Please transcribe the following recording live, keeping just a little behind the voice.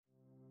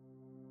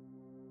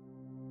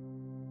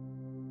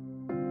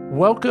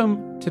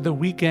Welcome to the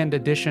weekend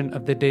edition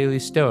of the Daily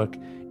Stoic.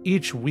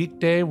 Each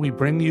weekday, we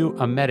bring you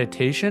a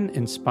meditation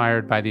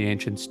inspired by the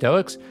ancient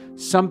Stoics,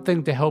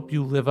 something to help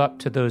you live up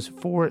to those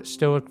 4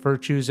 Stoic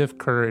virtues of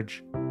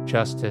courage,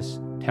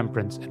 justice,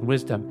 temperance, and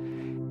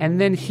wisdom.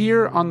 And then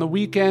here on the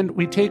weekend,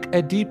 we take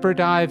a deeper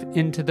dive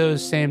into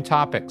those same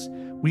topics.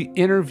 We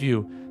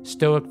interview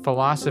Stoic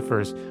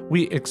philosophers.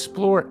 We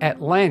explore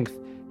at length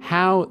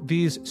how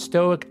these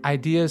Stoic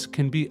ideas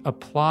can be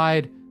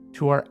applied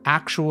to our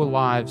actual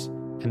lives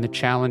and the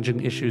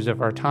challenging issues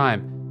of our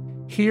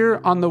time.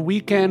 Here on the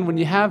weekend, when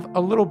you have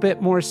a little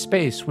bit more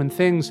space, when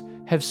things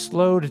have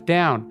slowed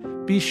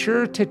down, be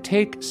sure to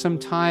take some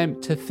time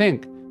to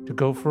think, to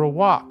go for a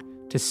walk,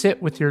 to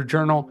sit with your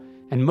journal,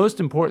 and most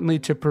importantly,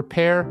 to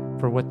prepare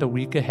for what the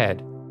week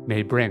ahead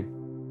may bring.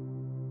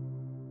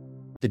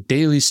 The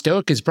Daily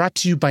Stoic is brought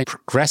to you by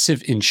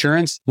Progressive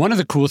Insurance. One of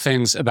the cool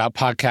things about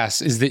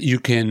podcasts is that you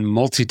can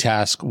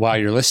multitask while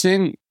you're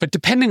listening, but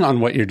depending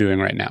on what you're doing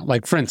right now,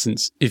 like for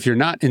instance, if you're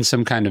not in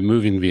some kind of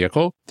moving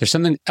vehicle, there's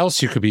something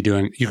else you could be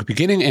doing. You could be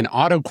getting an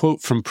auto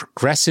quote from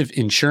Progressive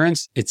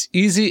Insurance. It's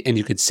easy and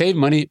you could save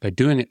money by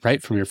doing it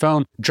right from your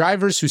phone.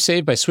 Drivers who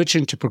save by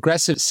switching to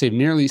Progressive save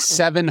nearly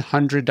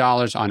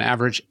 $700 on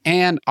average,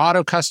 and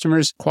auto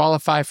customers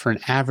qualify for an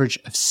average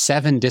of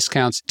 7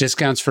 discounts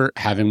for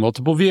having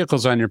multiple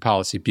vehicles on your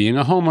policy, being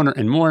a homeowner,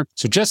 and more.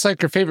 So just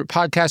like your favorite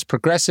podcast,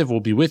 Progressive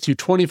will be with you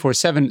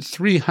 24/7,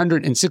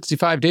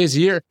 365 days a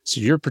year, so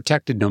you're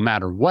protected no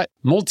matter what.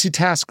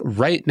 Multitask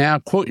right now.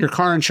 Quote your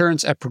car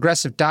insurance at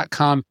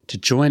Progressive.com to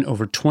join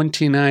over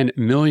 29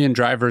 million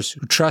drivers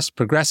who trust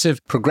Progressive.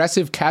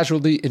 Progressive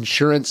Casualty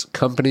Insurance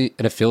Company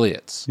and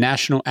Affiliates.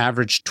 National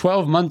average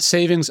 12-month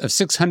savings of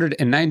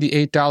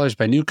 $698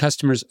 by new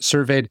customers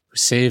surveyed who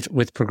saved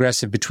with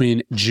Progressive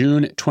between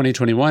June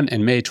 2021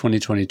 and May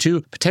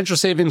 2022. Potential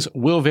savings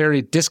will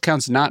vary.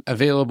 Discounts not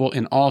available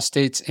in all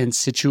states and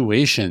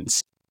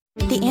situations.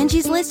 The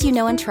Angie's List you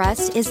know and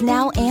trust is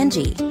now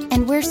Angie,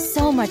 and we're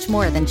so much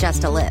more than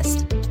just a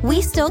list.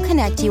 We still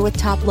connect you with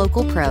top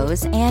local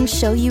pros and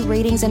show you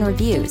ratings and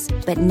reviews,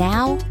 but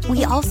now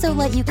we also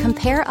let you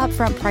compare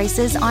upfront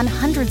prices on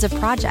hundreds of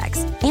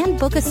projects and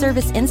book a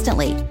service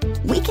instantly.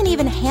 We can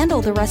even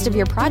handle the rest of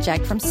your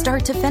project from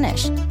start to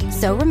finish.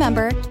 So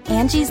remember,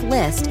 Angie's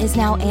List is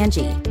now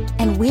Angie,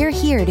 and we're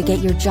here to get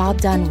your job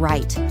done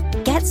right.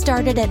 Get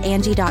started at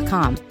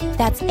Angie.com.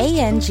 That's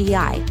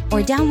ANGI,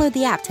 or download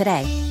the app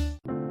today.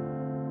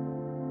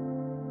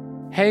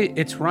 Hey,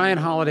 it's Ryan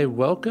Holiday.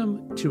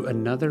 Welcome to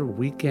another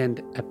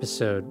weekend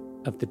episode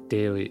of the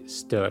Daily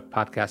Stoic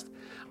podcast.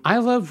 I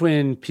love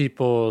when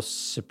people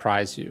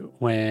surprise you,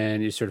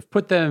 when you sort of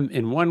put them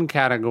in one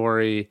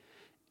category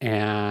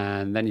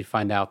and then you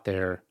find out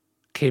they're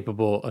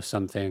capable of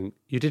something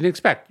you didn't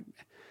expect.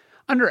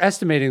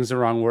 Underestimating is the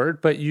wrong word,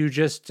 but you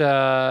just, you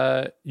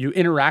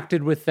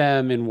interacted with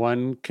them in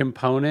one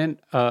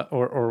component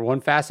or one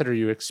facet, or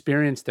you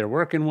experienced their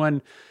work in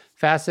one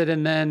facet,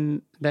 and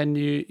then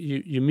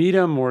you meet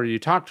them, or you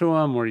talk to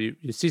them, or you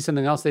see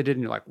something else they did,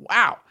 and you're like,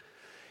 wow.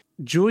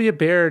 Julia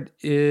Baird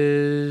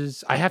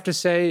is, I have to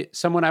say,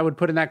 someone I would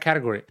put in that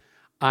category.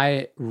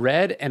 I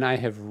read and I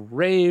have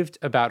raved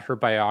about her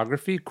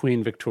biography,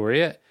 Queen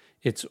Victoria.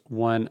 It's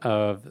one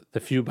of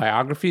the few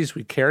biographies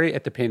we carry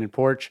at the Painted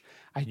Porch.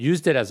 I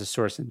used it as a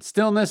source in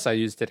stillness. I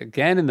used it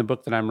again in the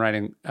book that I'm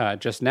writing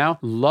just now.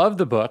 Love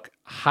the book.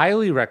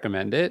 Highly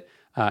recommend it.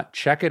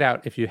 Check it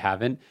out if you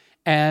haven't.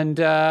 And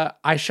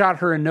I shot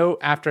her a note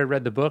after I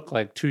read the book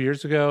like 2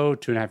 years ago,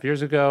 2.5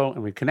 years ago,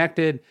 and we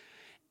connected.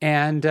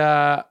 And,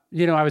 I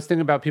was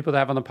thinking about people to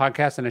have on the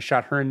podcast, and I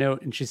shot her a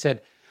note, and she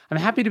said, I'm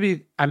happy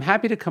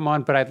to come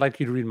on, but I'd like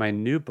you to read my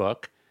new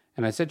book.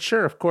 And I said,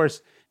 sure, of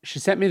course. She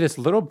sent me this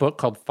little book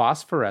called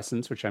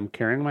Phosphorescence, which I'm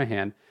carrying in my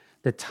hand.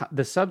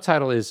 The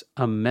subtitle is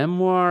A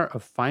Memoir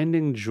of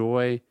Finding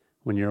Joy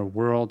When Your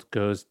World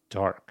Goes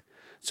Dark.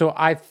 So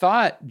I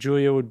thought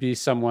Julia would be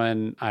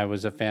someone I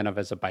was a fan of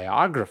as a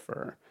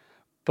biographer,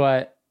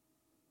 but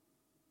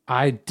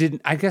I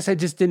guess I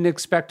just didn't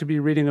expect to be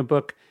reading a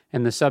book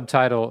and the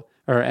subtitle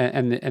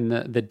and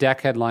the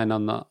deck headline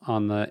on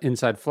the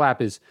inside flap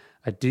is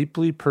a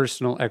deeply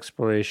personal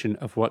exploration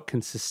of what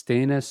can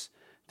sustain us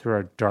through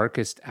our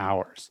darkest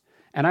hours.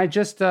 And I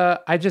just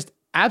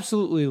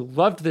absolutely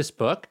loved this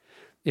book.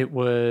 It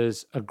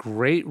was a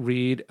great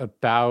read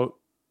about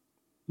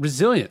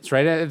resilience,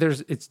 right?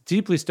 It's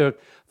deeply Stoic.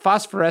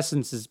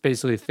 Phosphorescence is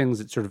basically things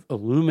that sort of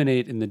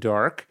illuminate in the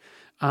dark.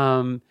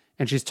 And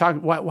she's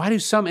talking, why do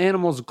some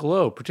animals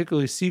glow,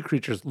 particularly sea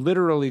creatures,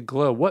 literally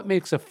glow? What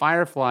makes a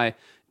firefly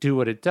do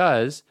what it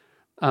does?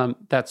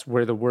 That's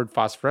where the word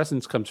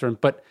phosphorescence comes from.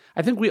 But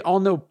I think we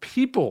all know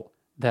people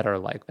that are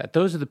like that.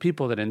 Those are the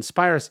people that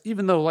inspire us,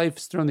 even though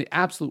life's thrown the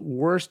absolute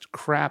worst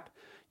crap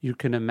you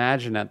can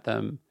imagine at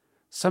them.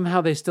 Somehow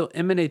they still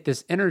emanate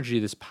this energy,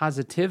 this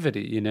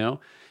positivity,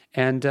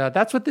 And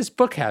that's what this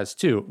book has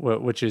too,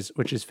 which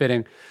is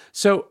fitting.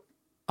 So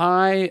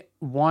I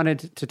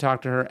wanted to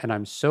talk to her, and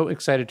I'm so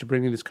excited to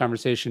bring you this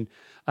conversation.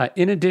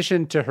 In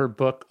addition to her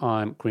book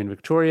on Queen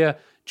Victoria,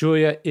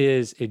 Julia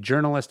is a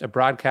journalist, a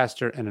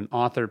broadcaster, and an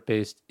author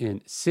based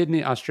in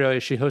Sydney, Australia.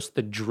 She hosts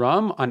The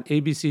Drum on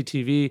ABC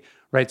TV,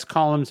 writes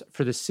columns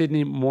for the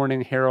Sydney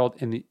Morning Herald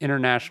and the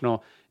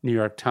International New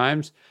York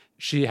Times.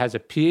 She has a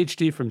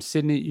PhD from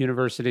Sydney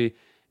University,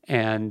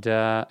 and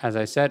as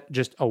I said,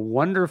 just a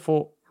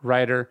wonderful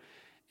writer.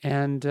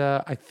 And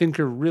I think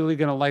you're really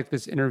going to like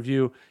this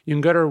interview. You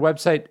can go to her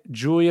website,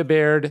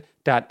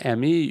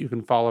 juliabaird.me. You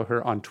can follow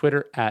her on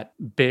Twitter at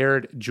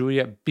Baird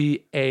Julia,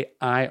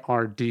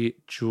 Baird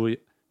Julia,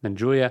 then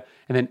Julia.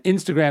 And then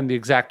Instagram, the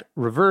exact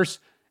reverse,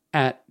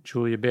 at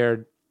Julia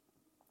Baird.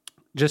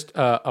 Just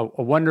a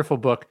wonderful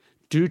book.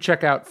 Do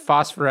check out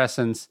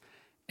Phosphorescence,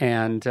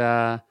 and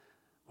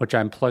which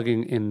I'm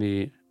plugging in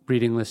the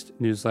Reading List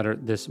newsletter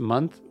this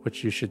month,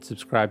 which you should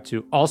subscribe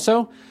to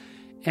also.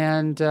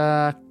 And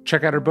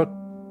check out her book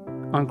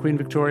on Queen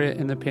Victoria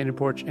in the Painted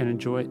Porch and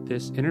enjoy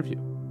this interview.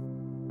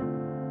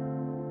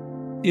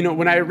 You know,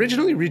 when I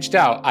originally reached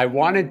out, I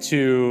wanted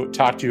to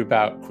talk to you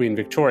about Queen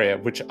Victoria,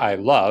 which I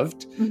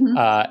loved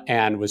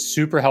and was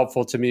super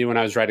helpful to me when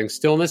I was writing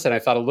Stillness. And I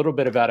thought a little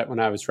bit about it when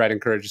I was writing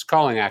Courage is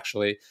Calling,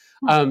 actually.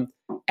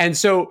 And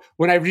so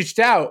when I reached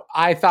out,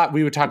 I thought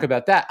we would talk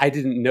about that. I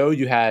didn't know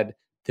you had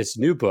this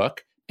new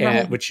book,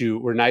 which you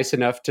were nice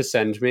enough to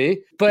send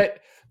me. But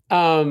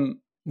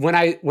when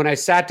I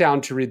sat down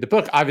to read the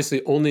book,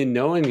 obviously only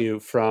knowing you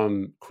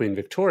from Queen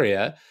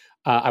Victoria,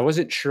 I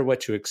wasn't sure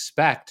what to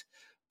expect.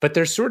 But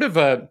there's sort of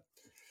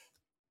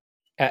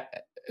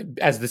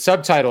as the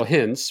subtitle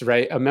hints,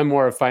 right, a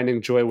memoir of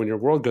finding joy when your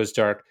world goes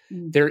dark.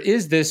 There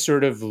is this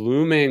sort of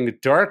looming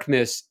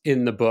darkness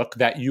in the book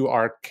that you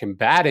are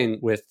combating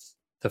with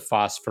the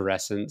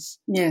phosphorescence.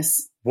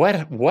 Yes.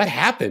 What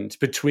happened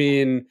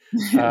between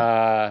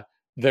the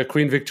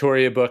Queen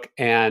Victoria book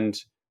and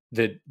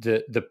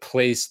the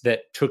place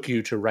that took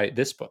you to write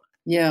this book?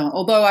 Yeah,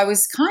 although I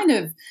was kind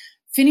of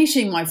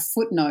finishing my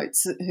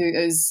footnotes, who,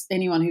 as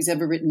anyone who's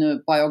ever written a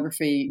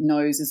biography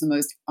knows, is the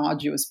most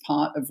arduous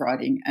part of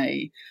writing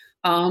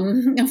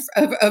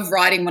of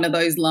writing one of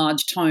those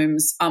large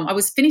tomes. I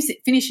was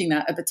finishing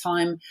that at the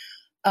time.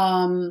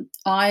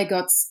 I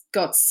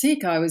got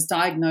sick. I was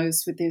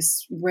diagnosed with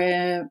this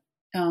rare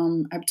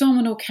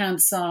abdominal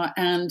cancer,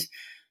 and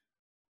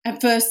at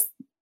first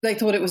they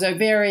thought it was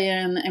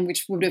ovarian, and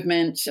which would have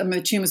meant, I mean,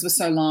 the tumours were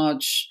so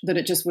large that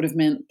it just would have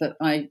meant that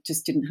I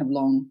just didn't have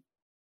long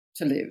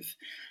to live.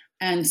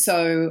 And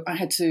so I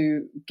had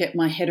to get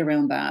my head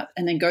around that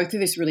and then go through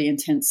this really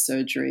intense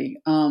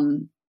surgery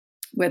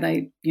where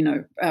they,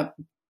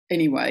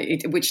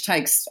 which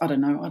takes, I don't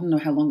know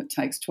how long it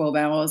takes, 12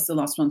 hours. The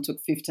last one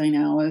took 15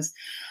 hours.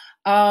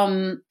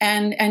 And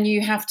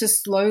you have to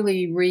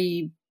slowly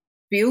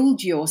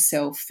rebuild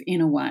yourself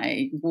in a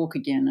way, walk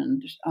again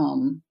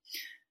and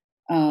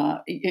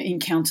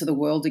encounter the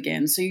world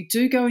again. So you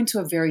do go into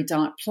a very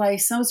dark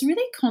place. I was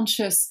really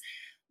conscious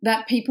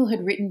that people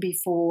had written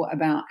before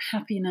about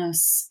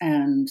happiness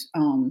and,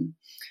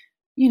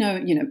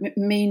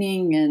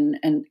 meaning.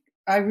 And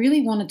I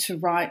really wanted to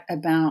write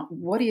about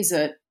what is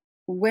it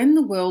when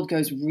the world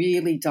goes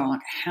really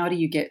dark, how do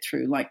you get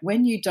through? Like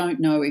when you don't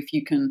know if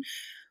you can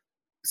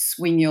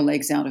swing your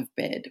legs out of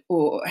bed,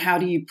 or how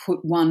do you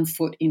put one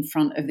foot in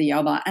front of the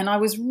other? And I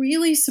was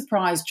really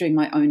surprised during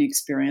my own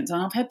experience,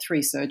 and I've had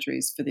 3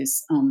 surgeries for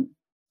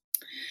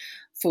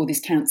this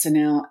cancer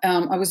now.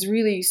 I was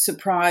really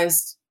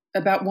surprised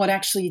about what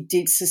actually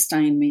did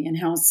sustain me, and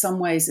how in some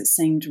ways it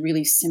seemed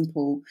really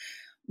simple,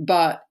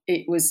 but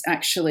it was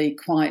actually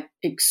quite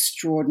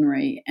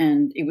extraordinary,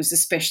 and it was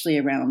especially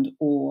around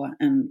awe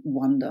and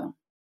wonder.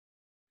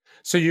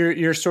 So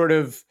you're sort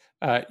of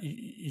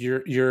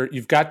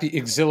you've got the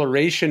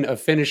exhilaration of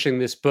finishing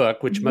this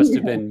book, which must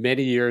have been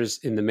many years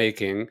in the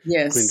making.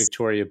 Yes, Queen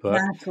Victoria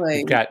book. Exactly.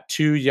 You've got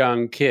 2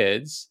 young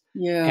kids.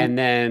 Yeah. And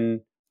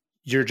then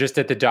you're just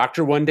at the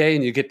doctor one day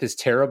and you get this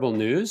terrible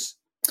news.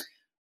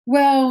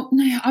 Well,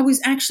 I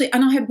was actually,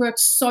 and I had worked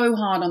so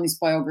hard on this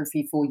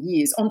biography for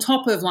years, on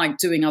top of like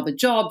doing other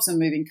jobs and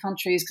moving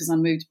countries, because I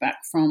moved back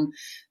from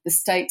the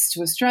States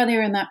to Australia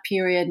in that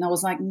period. And I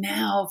was like,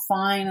 now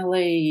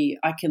finally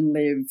I can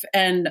live.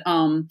 And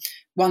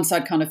once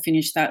I'd kind of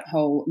finished that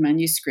whole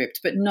manuscript,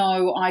 but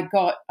no, I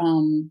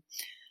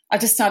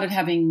just started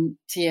having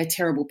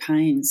terrible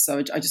pains.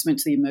 So I just went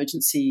to the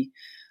emergency.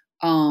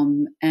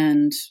 And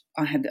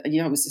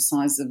I was the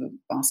size of a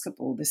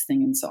basketball, this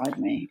thing inside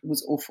me. It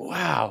was awful.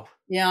 Wow.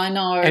 Yeah, I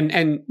know.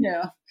 And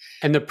yeah.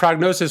 And the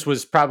prognosis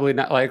was probably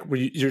not like,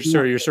 you're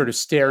sort of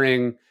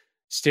staring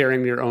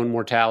your own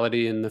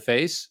mortality in the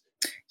face.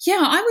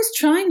 Yeah, I was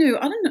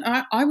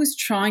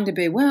trying to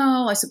be,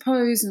 well, I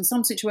suppose in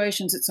some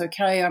situations it's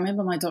okay. I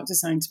remember my doctor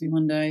saying to me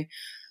one day,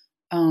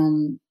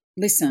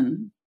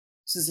 listen,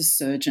 this is a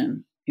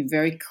surgeon. You're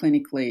very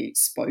clinically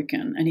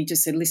spoken. And he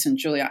just said, listen,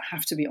 Julia, I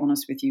have to be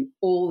honest with you.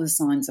 All the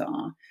signs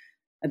are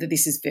that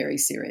this is very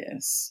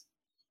serious.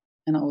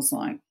 And I was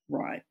like,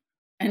 right.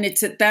 And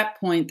it's at that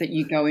point that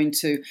you go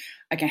into,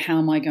 okay, how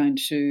am I going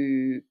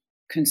to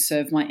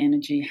conserve my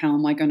energy? How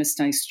am I going to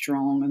stay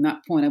strong? And that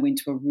point, I went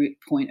to a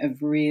point of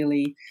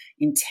really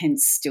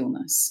intense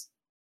stillness,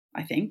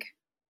 I think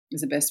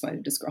is the best way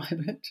to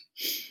describe it.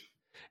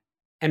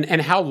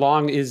 And how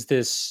long is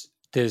this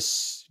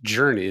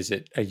journey? Is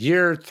it a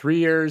year, 3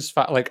 years,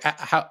 5? Like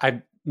how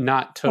I'm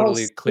not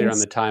totally clear on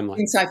the timeline.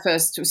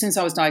 Since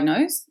I was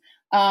diagnosed.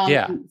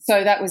 Yeah.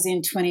 So that was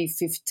in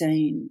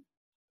 2015.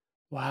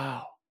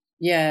 Wow.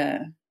 Yeah.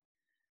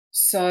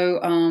 So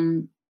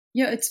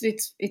yeah,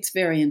 it's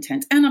very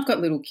intense, and I've got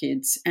little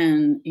kids,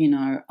 and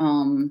I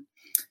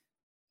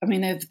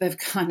mean they've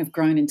kind of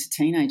grown into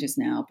teenagers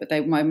now,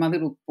 but my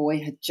little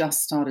boy had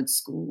just started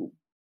school,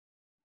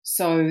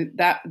 so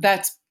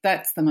that's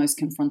the most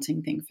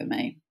confronting thing for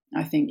me.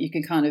 I think you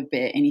can kind of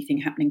bear anything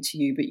happening to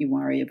you, but you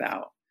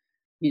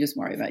just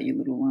worry about your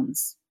little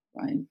ones,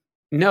 right?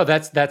 No,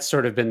 that's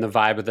sort of been the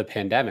vibe of the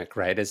pandemic,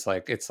 right? It's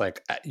like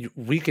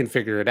we can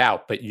figure it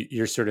out, but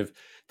you're sort of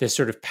this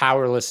sort of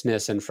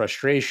powerlessness and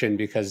frustration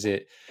because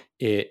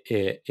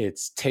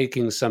it's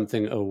taking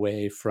something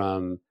away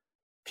from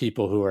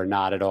people who are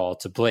not at all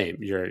to blame,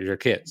 your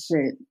kids.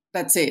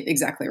 That's it,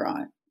 exactly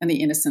right. And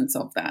the innocence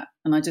of that.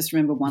 And I just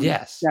remember one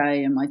day,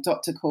 and my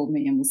doctor called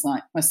me and was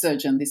like, my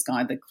surgeon, this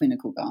guy, the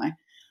clinical guy,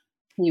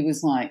 he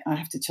was like, I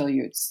have to tell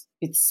you,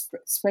 it's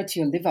spread to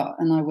your liver.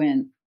 And I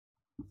went,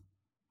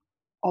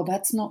 oh,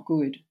 that's not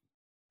good.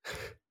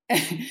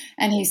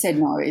 And he said,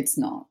 no, it's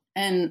not.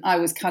 And I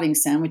was cutting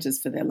sandwiches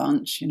for their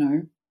lunch,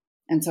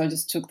 and so I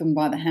just took them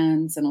by the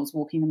hands and I was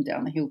walking them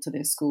down the hill to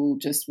their school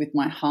just with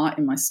my heart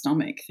in my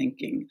stomach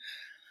thinking,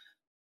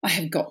 I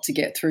have got to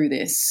get through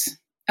this.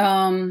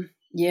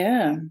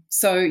 Yeah.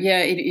 So, yeah,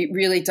 it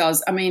really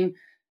does. I mean,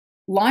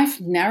 life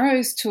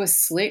narrows to a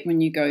slit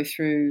when you go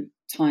through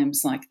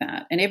times like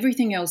that, and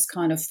everything else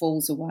kind of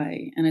falls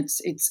away, and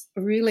it's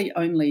really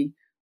only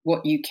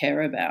what you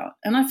care about.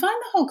 And I find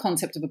the whole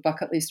concept of a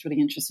bucket list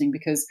really interesting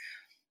because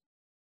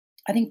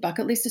I think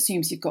bucket list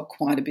assumes you've got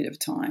quite a bit of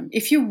time.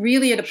 If you're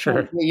really at a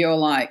point where you're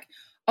like,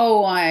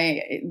 oh,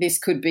 this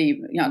could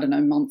be, I don't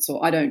know, months,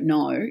 or I don't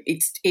know,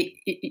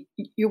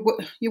 your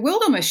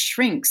world almost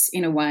shrinks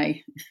in a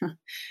way.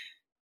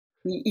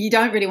 You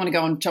don't really want to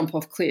go and jump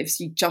off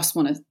cliffs. You just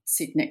want to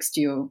sit next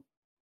to your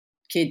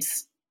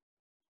kids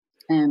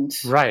and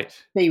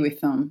be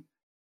with them.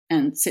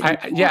 And sit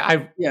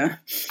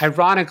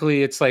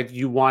Ironically, it's like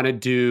you want to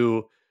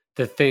do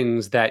the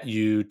things that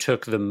you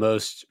took the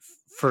most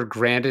for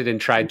granted and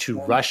tried to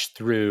rush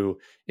through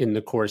in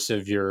the course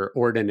of your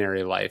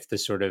ordinary life, the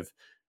sort of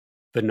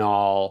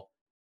banal,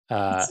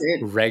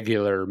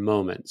 regular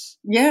moments.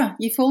 Yeah,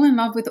 you fall in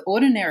love with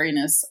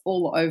ordinariness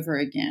all over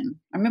again.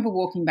 I remember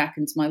walking back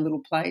into my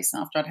little place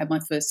after I'd had my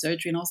first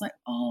surgery, and I was like,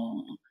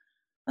 oh,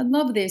 I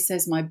love this.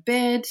 There's my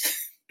bed,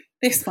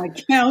 there's my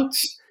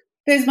couch.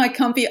 There's my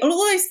comfy, all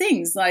those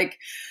things, like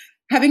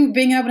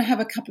being able to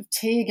have a cup of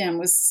tea again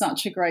was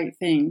such a great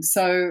thing.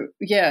 So,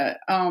 yeah,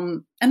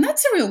 and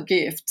that's a real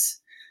gift,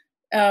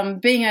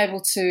 being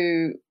able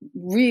to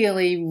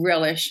really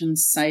relish and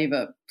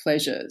savor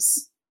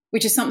pleasures,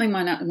 which is something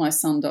my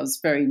son does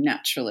very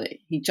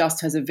naturally. He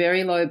just has a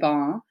very low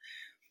bar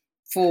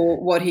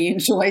for what he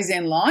enjoys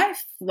in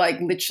life. Like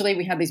literally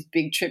we had this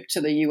big trip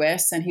to the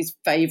US, and his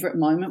favorite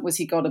moment was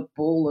he got a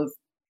ball of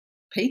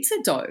pizza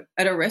dough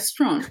at a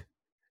restaurant.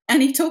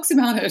 And he talks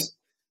about it.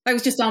 It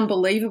was just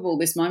unbelievable,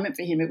 this moment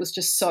for him. It was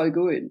just so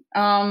good.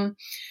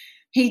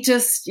 He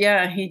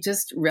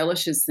just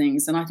relishes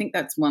things. And I think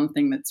that's one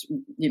thing that's,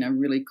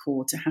 really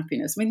core to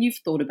happiness. I mean, you've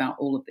thought about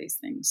all of these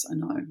things, I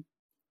know.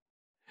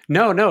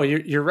 No,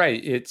 you're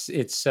right. It's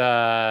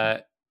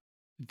the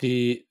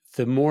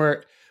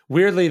more,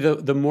 weirdly,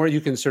 the more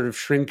you can sort of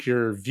shrink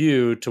your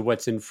view to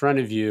what's in front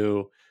of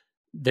you,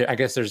 I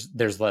guess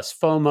there's less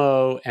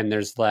FOMO and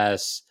there's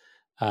less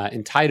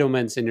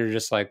entitlements, and you're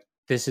just like,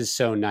 this is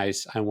so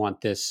nice. I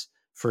want this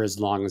for as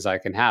long as I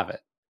can have it.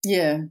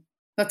 Yeah,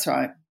 that's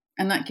right.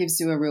 And that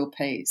gives you a real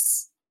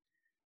peace.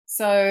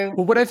 So,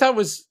 well, what I thought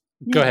was,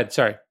 go ahead.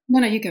 Sorry.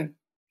 No, you go.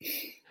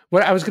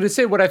 What I was going to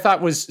say, what I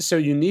thought was so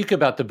unique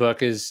about the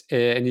book is,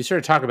 and you sort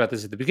of talk about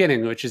this at the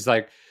beginning, which is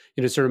like,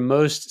 sort of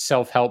most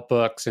self-help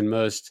books and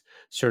most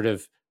sort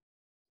of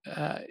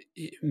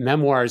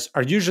memoirs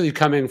are usually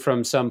coming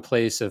from some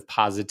place of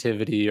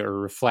positivity or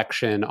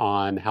reflection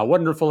on how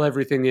wonderful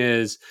everything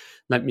is.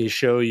 Let me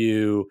show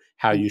you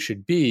how you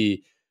should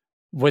be.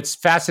 What's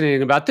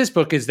fascinating about this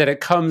book is that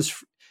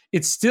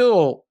it's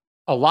still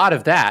a lot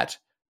of that,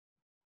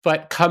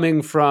 but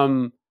coming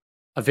from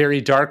a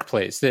very dark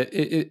place.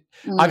 That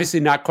obviously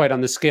not quite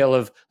on the scale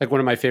of, like, one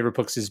of my favorite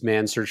books is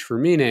Man's Search for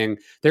Meaning.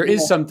 There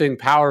is something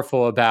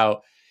powerful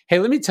about, hey,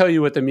 let me tell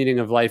you what the meaning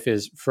of life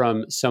is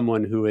from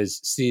someone who has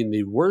seen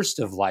the worst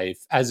of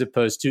life, as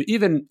opposed to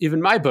even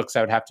my books,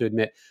 I would have to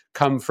admit,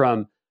 come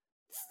from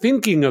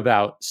thinking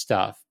about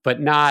stuff, but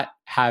not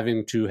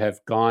having to have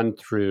gone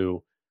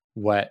through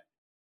what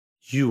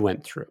you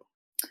went through.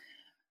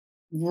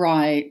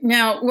 Right.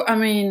 Now, I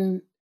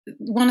mean,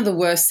 one of the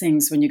worst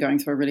things when you're going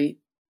through a really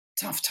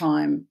tough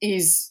time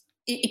is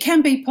it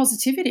can be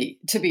positivity,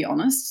 to be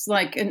honest.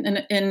 Like,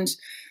 and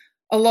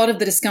a lot of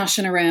the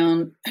discussion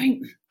around,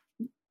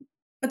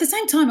 at the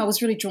same time, I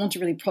was really drawn to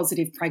really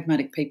positive,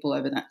 pragmatic people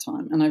over that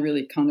time. And I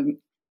really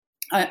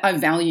I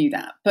value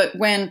that. But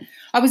when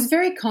I was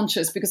very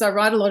conscious, because I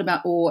write a lot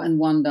about awe and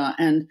wonder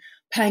and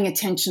paying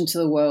attention to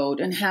the world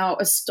and how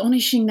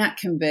astonishing that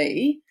can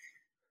be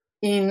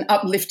in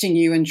uplifting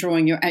you and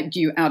drawing you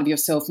out of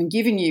yourself and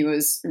giving you,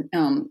 as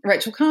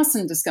Rachel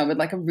Carson discovered,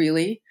 like a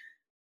really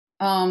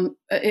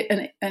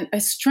a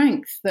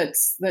strength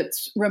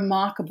that's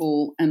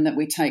remarkable and that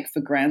we take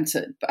for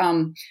granted.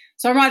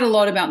 So I write a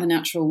lot about the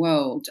natural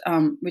world,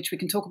 which we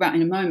can talk about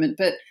in a moment.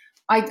 But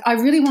I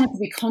really wanted to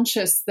be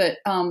conscious that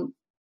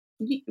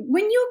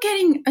when you're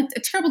getting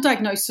a terrible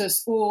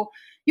diagnosis, or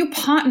your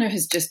partner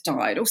has just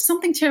died, or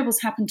something terrible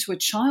has happened to a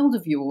child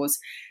of yours,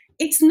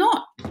 it's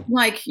not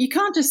like you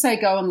can't just say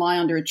go and lie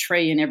under a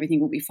tree and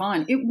everything will be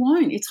fine. It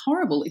won't. It's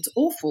horrible. It's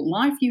awful.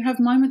 Life, you have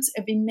moments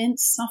of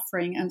immense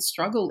suffering and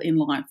struggle in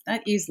life.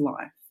 That is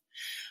life.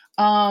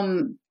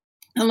 But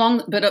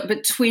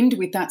twinned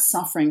with that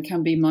suffering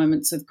can be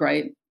moments of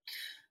great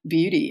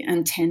beauty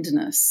and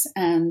tenderness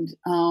and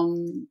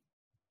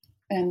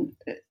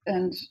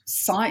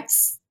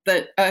sights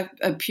that are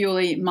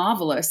purely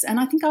marvelous. And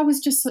I think I was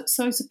just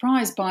so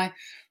surprised by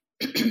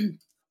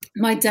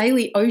my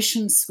daily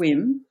ocean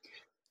swim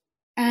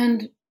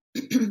and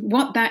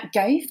what that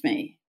gave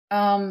me.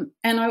 And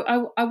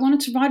I wanted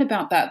to write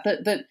about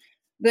that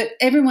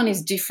everyone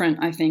is different,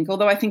 I think,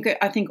 although I think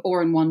awe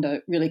and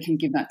wonder really can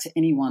give that to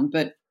anyone.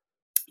 But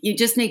you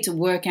just need to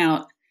work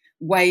out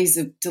ways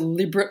of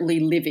deliberately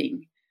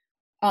living,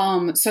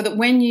 so that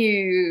when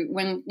you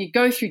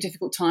go through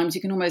difficult times,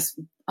 you can almost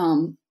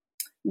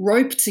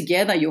rope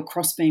together your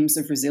crossbeams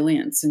of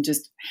resilience and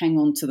just hang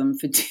on to them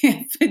for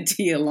dear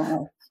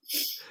life.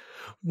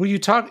 Well, you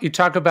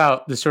talk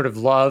about the sort of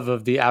love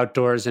of the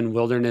outdoors and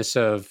wilderness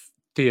of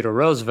Theodore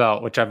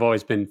Roosevelt, which I've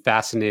always been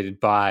fascinated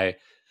by.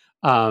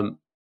 And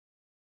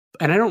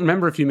I don't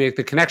remember if you make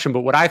the connection,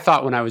 but what I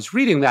thought when I was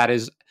reading that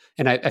is,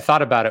 and I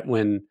thought about it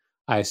when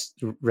I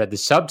read the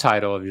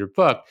subtitle of your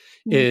book,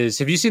 is,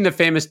 have you seen the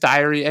famous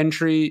diary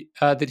entry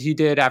that he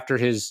did after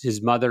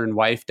his mother and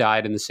wife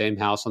died in the same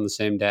house on the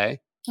same day?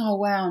 Oh,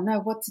 wow. No,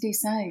 what did he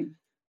say?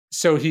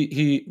 So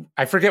he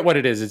I forget what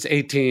it is. It's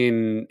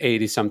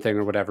 1880 something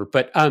or whatever.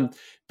 But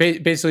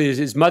basically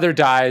his mother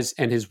dies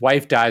and his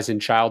wife dies in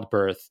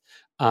childbirth.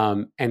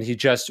 And he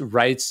just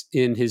writes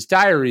in his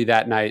diary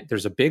that night,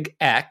 there's a big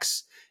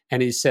X,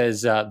 and he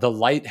says, the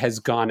light has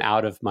gone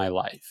out of my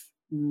life.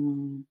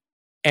 Mm.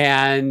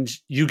 And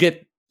you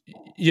get,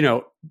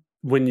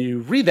 when you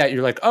read that,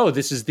 you're like, oh,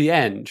 this is the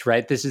end,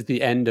 right? This is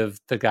the end of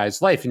the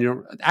guy's life.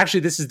 And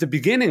actually, this is the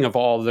beginning of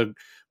all the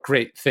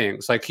great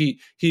things. Like he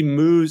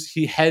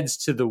heads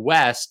to the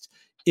West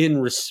in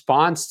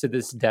response to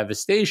this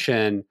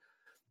devastation.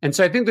 And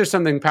so I think there's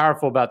something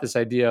powerful about this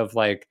idea of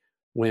like,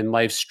 when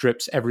life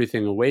strips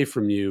everything away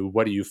from you,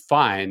 what do you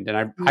find?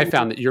 And I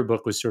found that your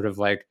book was sort of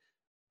like,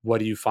 what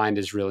do you find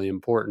is really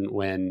important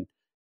when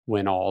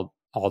all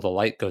the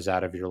light goes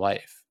out of your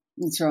life?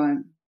 That's right.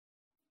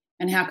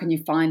 And how can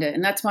you find it?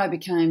 And that's why I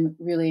became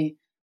really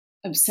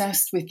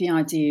obsessed with the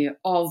idea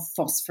of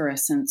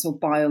phosphorescence or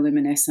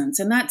bioluminescence.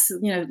 And that's,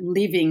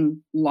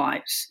 living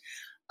light,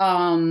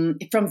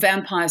 from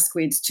vampire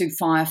squids to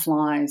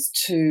fireflies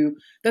to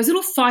those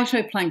little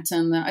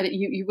phytoplankton that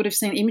you would have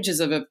seen images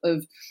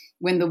of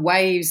when the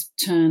waves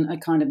turn a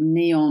kind of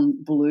neon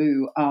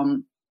blue,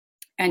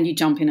 and you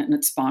jump in it and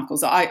it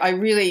sparkles. I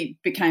really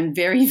became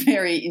very,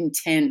 very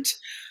intent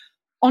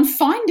on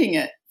finding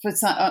it for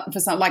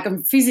some, like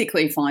I'm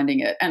physically finding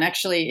it. And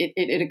actually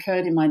it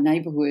occurred in my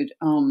neighborhood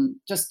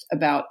just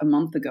about a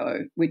month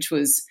ago, which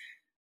was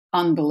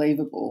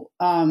unbelievable.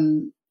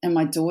 And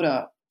my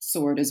daughter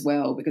saw it as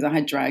well because I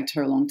had dragged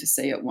her along to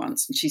see it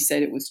once, and she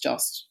said it was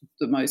just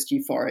the most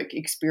euphoric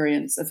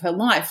experience of her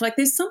life. Like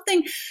there's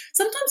something,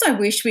 sometimes I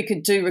wish we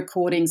could do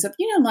recordings of,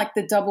 like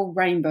the double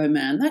rainbow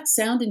man, that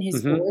sound in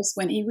his voice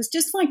when he was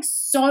just like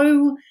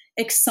so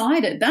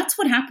excited. That's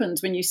what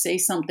happens when you see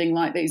something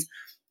like these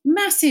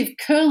massive,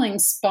 curling,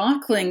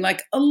 sparkling,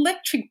 like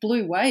electric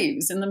blue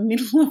waves in the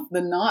middle of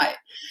the night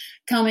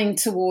coming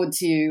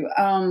towards you.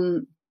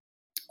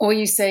 Or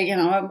you see,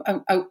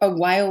 a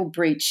whale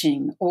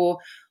breaching, or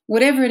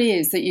whatever it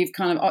is that you've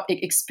kind of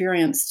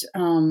experienced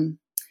in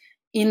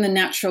the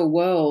natural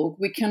world.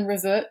 We can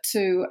revert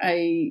to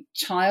a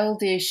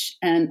childish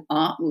and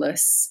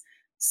artless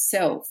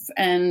self,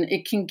 and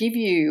it can give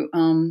you,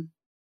 I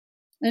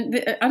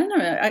don't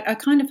know, a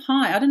kind of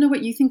high. I don't know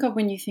what you think of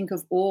when you think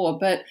of awe,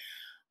 but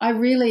I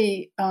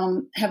really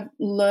have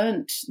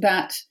learnt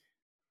that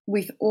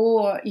with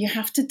awe, you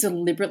have to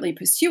deliberately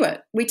pursue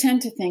it. We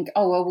tend to think,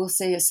 oh, well, we'll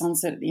see a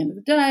sunset at the end of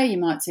the day. You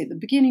might see it at the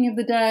beginning of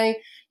the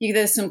day.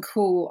 There's some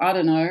cool,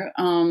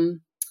 cool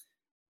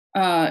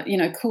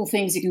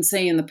things you can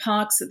see in the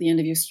parks at the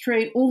end of your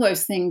street. All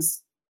those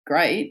things,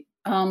 great.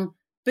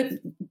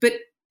 But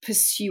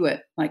pursue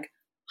it, like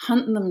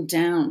hunt them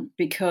down,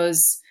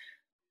 because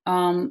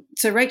so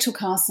Rachel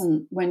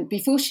Carson,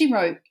 before she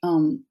wrote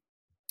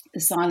The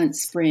Silent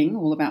Spring,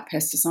 all about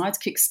pesticides,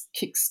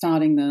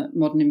 kick-starting the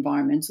modern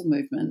environmental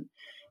movement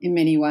in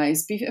many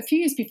ways. A few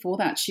years before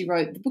that, she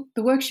wrote the book.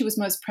 The work she was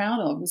most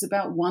proud of was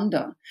about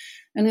wonder,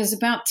 and it was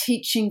about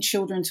teaching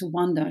children to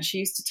wonder. She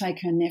used to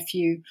take her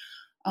nephew,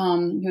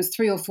 who was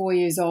 3 or 4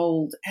 years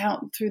old,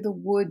 out through the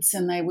woods,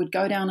 and they would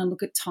go down and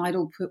look at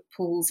tidal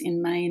pools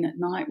in Maine at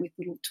night with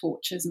little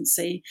torches and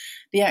see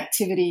the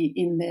activity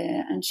in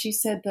there. And she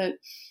said that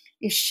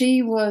if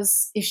she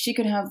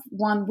could have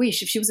one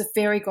wish, if she was a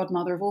fairy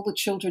godmother of all the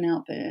children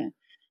out there,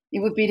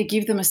 it would be to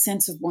give them a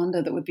sense of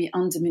wonder that would be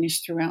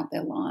undiminished throughout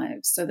their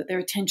lives, so that their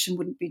attention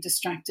wouldn't be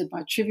distracted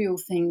by trivial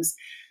things.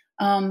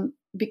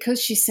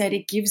 Because she said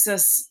it gives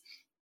us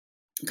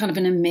kind of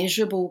an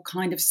immeasurable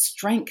kind of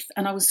strength.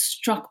 And I was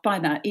struck by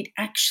that. It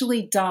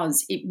actually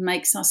does. It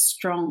makes us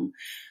strong,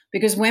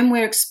 because when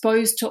we're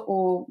exposed to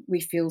awe, we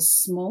feel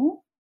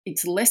small.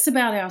 It's less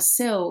about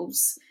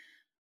ourselves.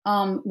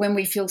 When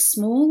we feel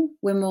small,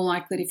 we're more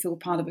likely to feel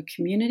part of a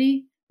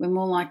community. We're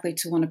more likely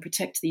to want to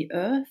protect the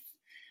earth.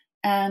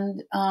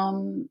 And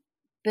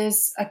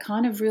there's a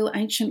kind of real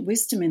ancient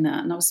wisdom in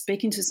that. And I was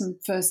speaking to some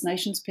First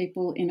Nations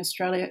people in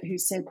Australia who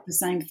said the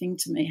same thing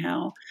to me,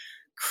 how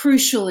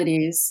crucial it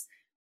is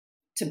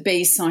to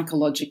be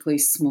psychologically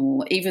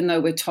small, even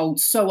though we're told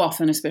so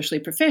often, especially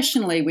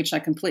professionally, which I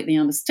completely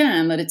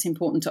understand, that it's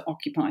important to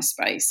occupy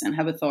space and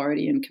have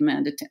authority and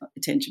command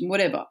attention,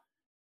 whatever.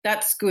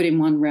 That's good in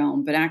one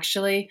realm. But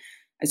actually,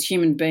 as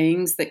human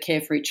beings that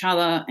care for each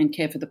other and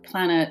care for the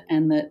planet,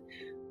 and that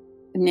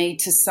need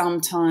to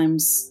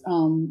sometimes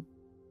kind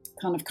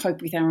of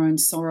cope with our own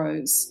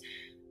sorrows,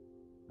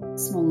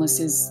 smallness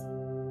is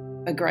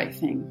a great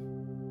thing.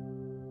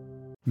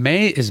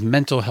 May is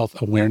Mental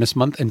Health Awareness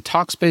Month, and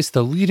Talkspace,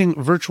 the leading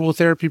virtual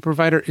therapy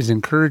provider, is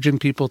encouraging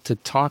people to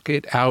talk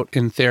it out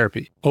in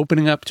therapy.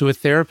 Opening up to a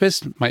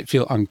therapist might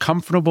feel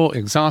uncomfortable,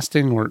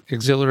 exhausting, or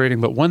exhilarating,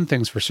 but one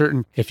thing's for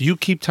certain: if you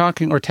keep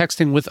talking or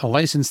texting with a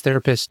licensed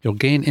therapist, you'll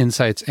gain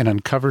insights and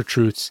uncover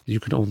truths you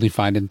can only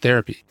find in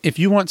therapy. If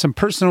you want some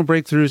personal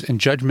breakthroughs and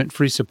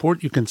judgment-free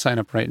support, you can sign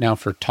up right now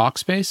for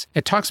Talkspace.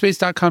 At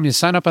Talkspace.com, you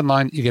sign up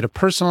online, you get a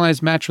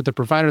personalized match with the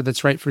provider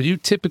that's right for you,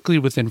 typically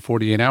within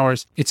 48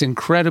 hours. It's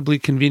incredibly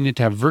convenient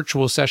to have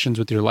virtual sessions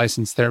with your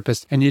licensed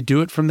therapist, and you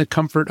do it from the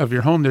comfort of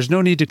your home. There's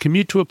no need to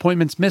commute to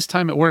appointments, miss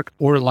time at work,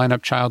 or line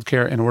up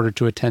childcare in order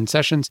to attend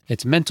sessions.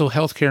 It's mental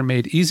health care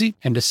made easy.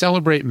 And to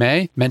celebrate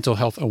May, Mental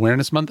Health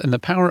Awareness Month, and the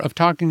power of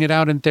talking it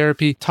out in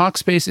therapy,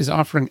 Talkspace is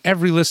offering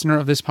every listener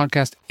of this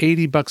podcast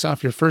 $80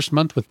 off your first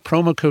month with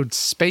promo code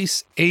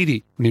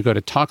SPACE80 when you go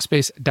to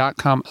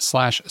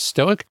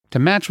Talkspace.com/stoic. To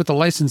match with a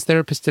licensed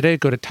therapist today,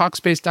 go to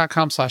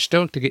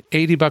Talkspace.com/stoic to get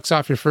 $80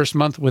 off your first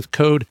month with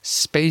code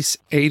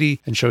SPACE80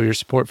 and show your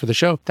support for the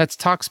show. That's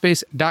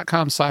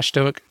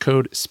Talkspace.com/stoic,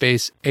 code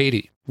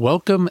SPACE80.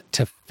 Welcome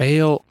to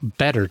Fail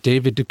Better,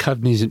 David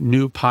Duchovny's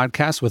new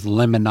podcast with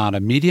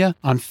Lemonada Media.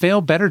 On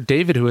Fail Better,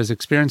 David, who has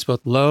experienced both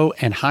low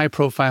and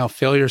high-profile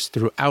failures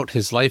throughout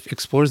his life,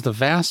 explores the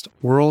vast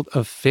world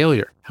of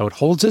failure, how it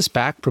holds us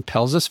back,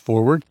 propels us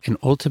forward, and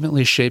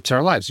ultimately shapes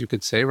our lives. You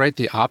could say, right,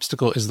 the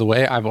obstacle is the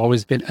way. I've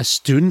always been a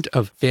student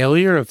of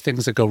failure, of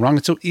things that go wrong.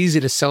 It's so easy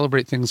to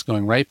celebrate things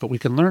going right, but we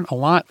can learn a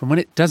lot from when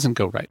it doesn't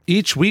go right.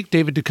 Each week,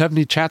 David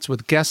Duchovny chats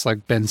with guests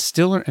like Ben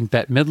Stiller and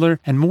Bette Midler,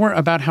 and more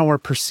about how our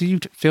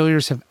perceived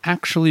failures have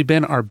actually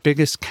been our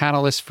biggest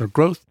catalyst for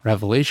growth,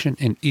 revelation,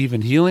 and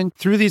even healing.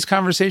 Through these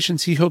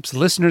conversations, he hopes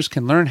listeners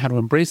can learn how to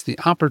embrace the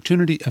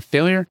opportunity of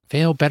failure.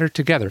 Fail Better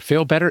together.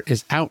 Fail Better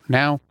is out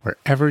now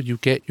wherever you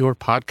get your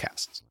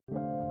podcasts.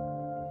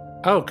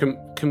 Oh,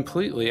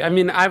 completely. I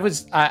mean, I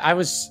was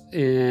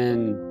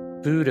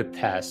in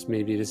Budapest.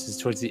 Maybe this is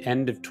towards the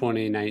end of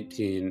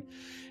 2019,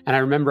 and I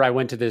remember I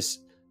went to this.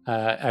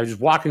 I was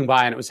walking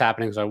by and it was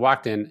happening, so I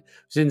walked in. It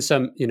was in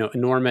some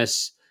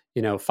enormous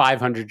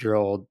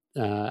 500-year-old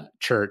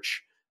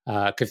church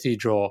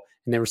cathedral,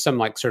 and there was some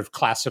like sort of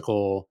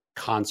classical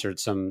concert,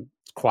 some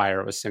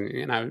choir was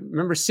singing, and I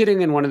remember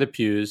sitting in one of the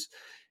pews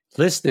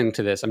listening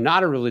to this. I'm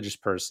not a religious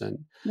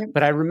person,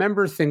 but I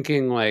remember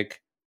thinking, like,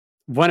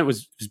 when it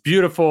was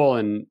beautiful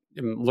and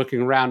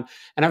looking around,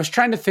 and I was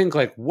trying to think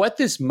like what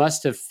this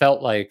must have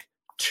felt like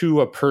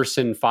to a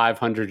person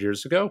 500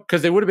 years ago,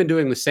 because they would have been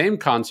doing the same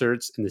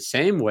concerts in the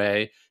same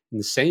way, in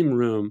the same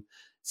room,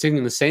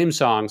 singing the same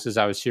songs as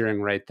I was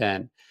hearing right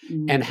then.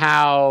 And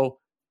how,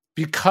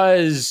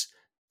 because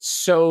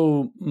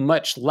so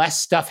much less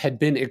stuff had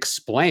been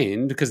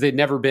explained, because they'd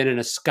never been in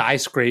a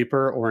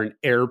skyscraper or an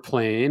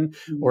airplane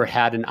or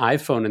had an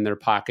iPhone in their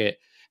pocket,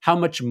 how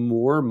much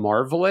more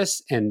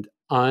marvelous and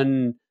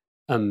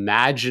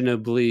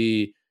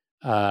unimaginably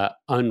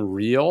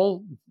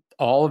unreal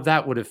all of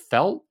that would have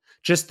felt.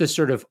 Just the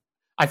sort of,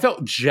 I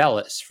felt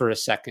jealous for a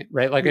second,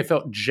 right? Like I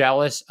felt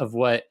jealous of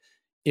what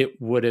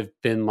it would have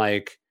been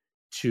like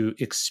to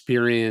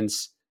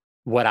experience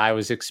what I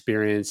was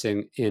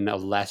experiencing in a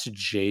less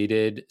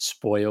jaded,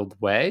 spoiled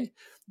way.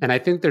 And I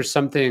think there's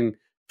something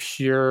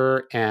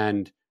pure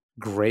and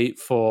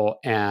grateful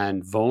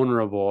and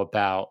vulnerable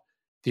about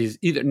these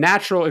either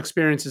natural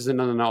experiences and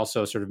then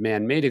also sort of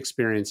man-made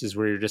experiences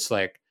where you're just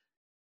like,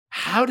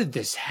 how did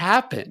this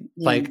happen?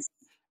 Like, Yes.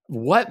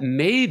 what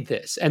made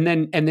this? And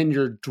then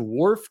you're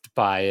dwarfed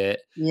by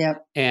it.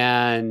 Yep.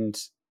 And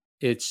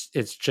it's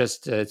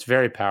just, it's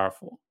very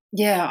powerful.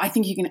 Yeah, I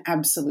think you can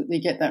absolutely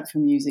get that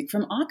from music,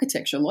 from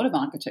architecture. A lot of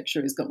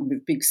architecture is gotten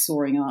with big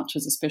soaring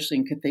arches, especially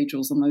in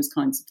cathedrals and those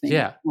kinds of things.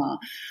 Yeah.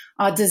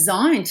 Are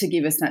designed to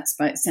give us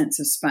that sense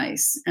of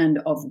space and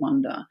of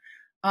wonder.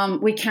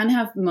 We can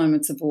have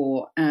moments of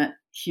awe at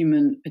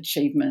human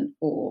achievement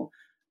or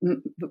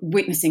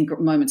witnessing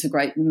moments of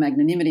great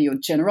magnanimity or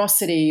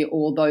generosity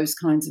or those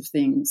kinds of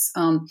things.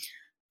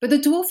 But the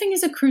dwarfing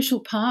is a crucial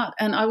part.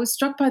 And I was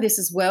struck by this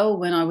as well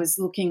when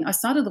I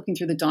started looking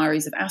through the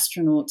diaries of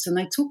astronauts, and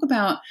they talk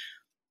about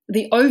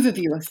the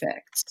overview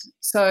effect.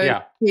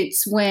 So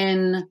it's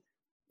when,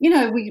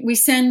 we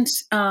send,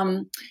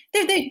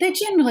 they're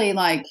generally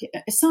like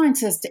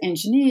scientists,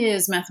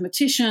 engineers,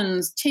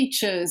 mathematicians,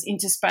 teachers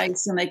into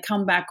space, and they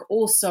come back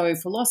also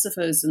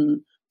philosophers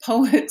and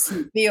poets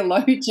and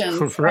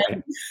theologians.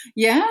 Right.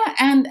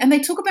 And they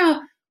talk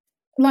about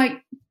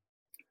like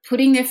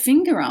putting their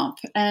finger up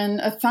and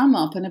a thumb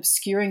up and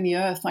obscuring the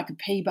earth like a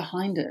pea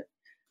behind it,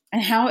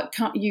 and how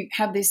you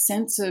have this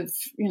sense of,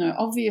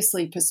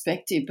 obviously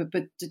perspective,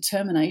 but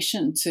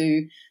determination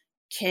to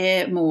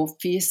care more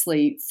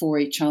fiercely for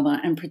each other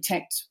and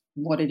protect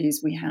what it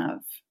is we have.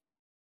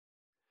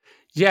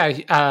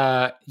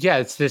 Yeah.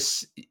 It's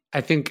this, I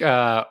think,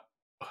 I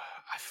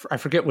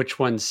forget which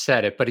one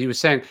said it, but he was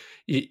saying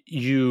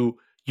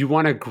you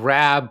want to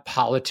grab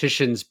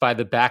politicians by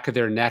the back of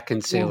their neck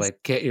and say,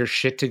 like, get your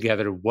shit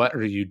together. What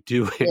are you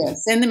doing? Yeah,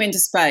 send them into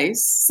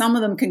space. Some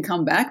of them can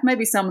come back.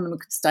 Maybe some of them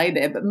could stay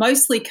there, but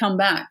mostly come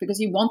back because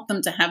you want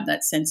them to have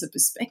that sense of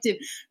perspective,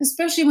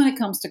 especially when it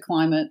comes to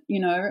climate.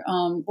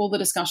 All the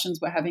discussions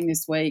we're having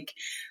this week.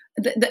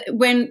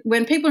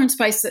 When people are in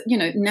space,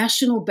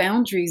 national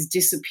boundaries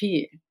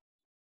disappear.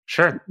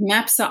 Sure.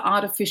 Maps are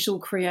artificial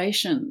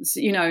creations,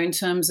 in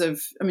terms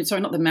of,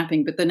 not the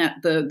mapping, but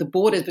the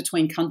borders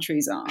between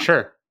countries are.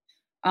 Sure.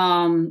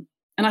 And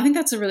I think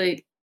that's a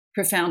really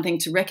profound thing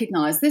to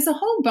recognize. There's a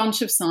whole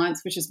bunch of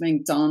science which is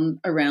being done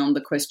around the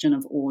question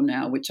of awe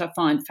now, which I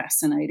find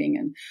fascinating.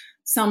 And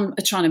some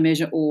are trying to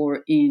measure awe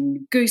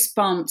in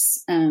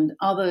goosebumps, and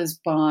others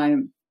by,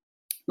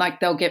 like,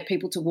 they'll get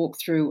people to walk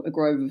through a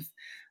grove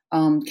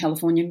of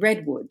Californian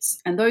redwoods.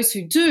 And those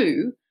who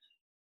do,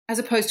 as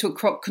opposed to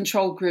a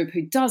control group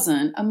who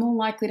doesn't, are more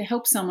likely to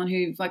help someone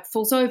who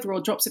falls over or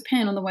drops a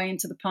pen on the way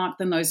into the park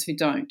than those who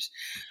don't.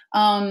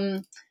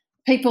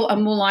 People are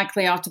more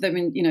likely, after they've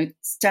been,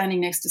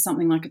 standing next to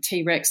something like a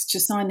T-Rex, to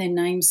sign their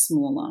name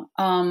smaller,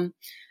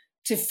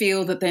 to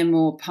feel that they're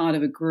more part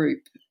of a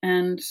group.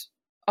 And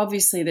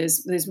obviously,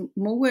 there's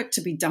more work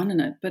to be done in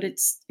it, but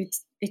it's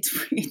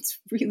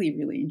really,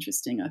 really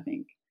interesting, I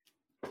think.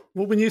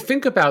 Well, when you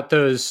think about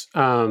those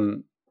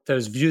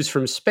views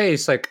from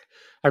space, like,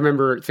 I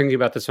remember thinking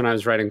about this when I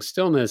was writing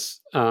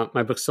Stillness,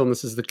 my book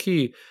Stillness is the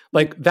Key,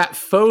 like that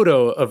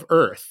photo of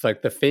Earth,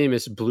 like the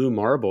famous blue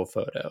marble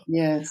photo.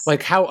 Yes.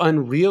 Like how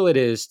unreal it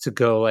is to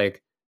go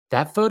like,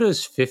 that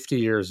photo's 50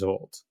 years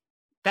old.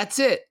 That's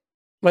it.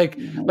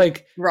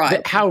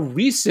 Right. How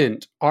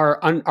recent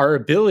our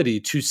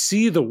ability to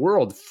see the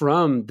world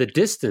from the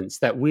distance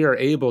that we are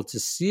able to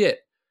see it.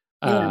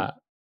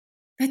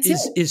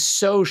 Is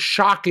so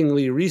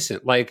shockingly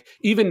recent. Like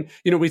even,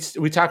 we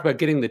talk about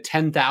getting the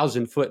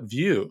 10,000 foot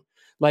view.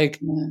 Like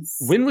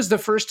when was the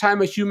first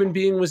time a human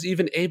being was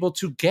even able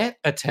to get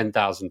a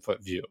 10,000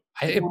 foot view?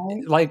 I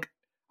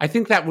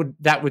think that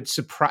would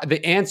surprise,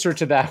 the answer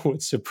to that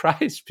would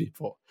surprise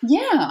people.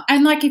 Yeah.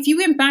 And like, if you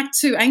went back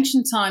to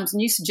ancient times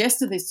and you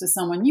suggested this to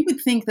someone, you would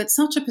think that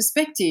such a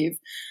perspective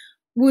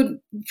would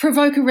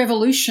provoke a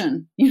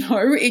revolution.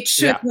 It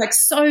should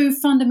so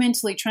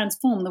fundamentally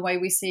transform the way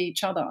we see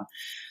each other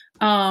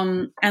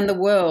and the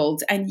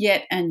world. And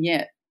yet,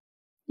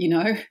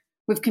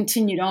 we've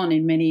continued on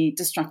in many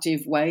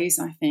destructive ways,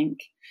 I think.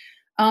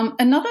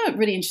 Another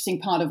really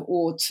interesting part of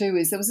awe too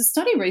is there was a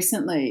study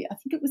recently, I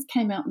think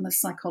came out in the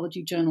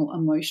psychology journal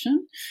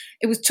Emotion.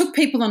 It took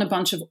people on a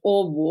bunch of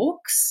awe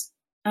walks.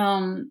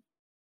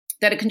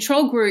 They had a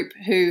control group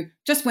who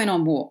just went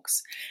on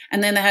walks,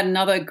 and then they had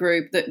another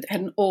group that had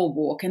an awe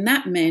walk, and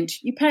that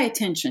meant you pay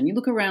attention, you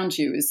look around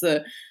you. Is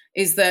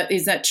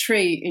that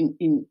tree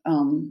in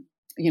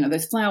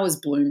there's flowers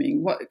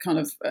blooming? What kind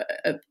of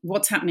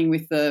what's happening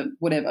with the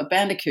whatever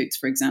bandicoots,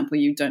 for example?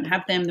 You don't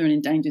have them; they're an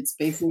endangered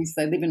species.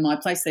 They live in my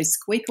place. They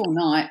squeak all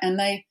night, and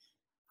they're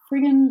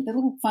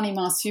little funny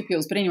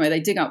marsupials. But anyway,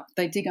 they dig up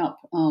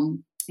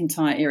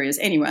entire areas.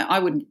 Anyway,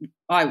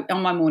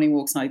 on my morning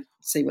walks, I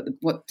see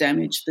what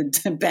damage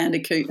the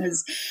bandicoot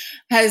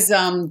has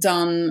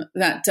done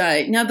that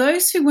day. Now,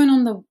 those who went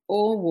on the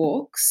awe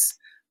walks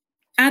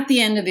at the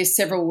end of this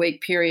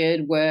several-week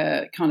period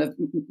were kind of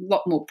a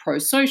lot more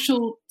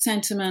pro-social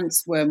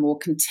sentiments, were more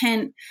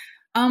content.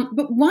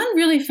 But one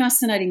really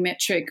fascinating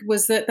metric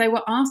was that they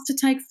were asked to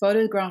take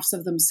photographs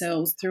of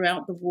themselves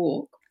throughout the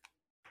walk.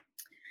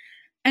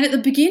 And at the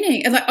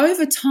beginning,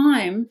 over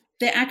time,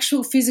 their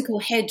actual physical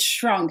head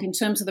shrunk in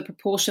terms of the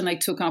proportion they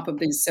took up of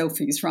these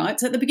selfies, right?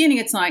 So at the beginning,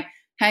 it's like,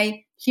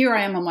 hey, here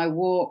I am on my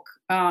walk,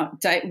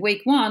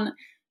 week 1.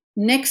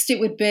 Next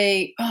it would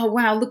be, oh,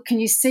 wow, look, can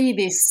you see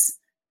this,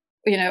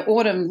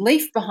 autumn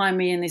leaf behind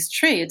me in this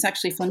tree? It's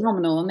actually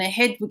phenomenal. And their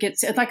head would get,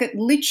 like, it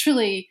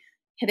literally,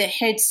 their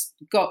heads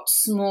got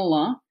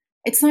smaller.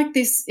 It's like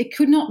this, it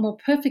could not more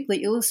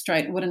perfectly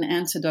illustrate what an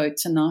antidote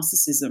to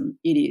narcissism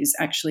it is,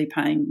 actually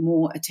paying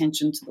more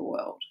attention to the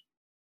world.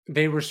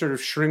 They were sort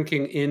of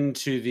shrinking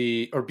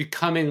into or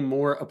becoming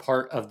more a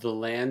part of the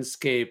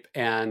landscape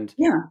and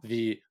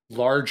the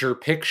larger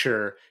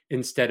picture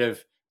instead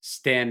of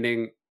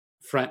standing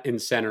front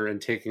and center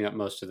and taking up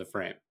most of the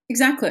frame.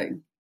 Exactly.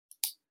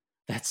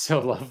 That's so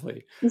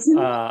lovely. Isn't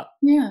it?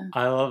 Yeah.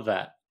 I love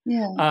that.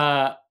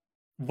 Yeah.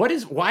 Why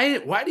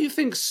do you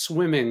think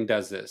swimming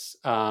does this?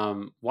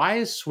 Why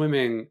is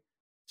swimming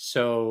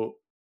so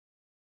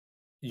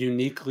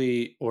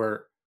uniquely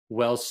or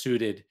well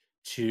suited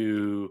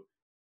to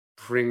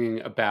bringing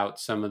about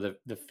some of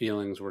the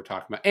feelings we're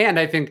talking about? And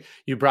I think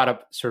you brought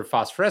up sort of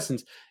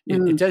phosphorescence.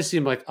 It does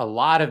seem like a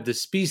lot of the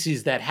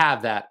species that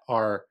have that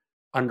are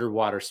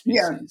underwater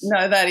species. Yeah,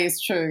 no, that is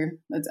true.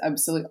 That's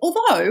absolutely.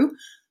 Although,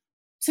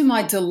 to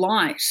my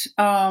delight,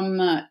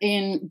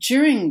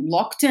 during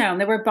lockdown,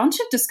 there were a bunch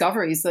of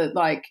discoveries that,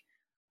 like,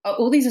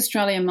 all these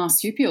Australian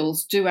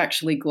marsupials do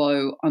actually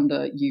glow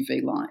under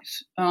UV light.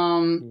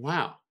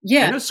 Wow.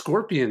 Yeah. I know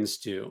scorpions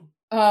do.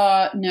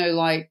 No,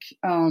 like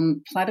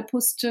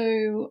platypus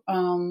do.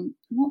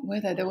 What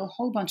were they? There were a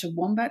whole bunch of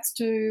wombats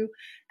do,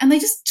 and they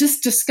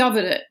just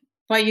discovered it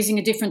by using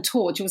a different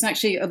torch. It was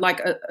actually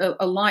like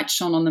a light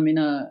shone on them in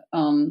a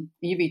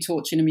UV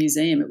torch in a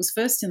museum. It was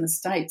first in the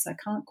States. I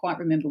can't quite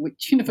remember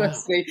which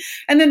university,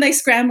 and then they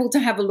scrambled to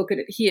have a look at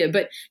it here.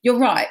 But you're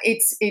right.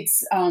 It's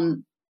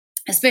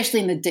especially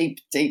in the deep,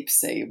 deep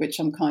sea, which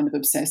I'm kind of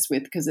obsessed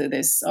with because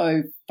they're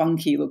so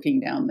funky looking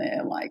down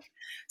there, like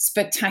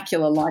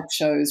spectacular light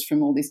shows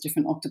from all these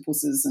different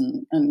octopuses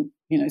and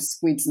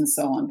squids and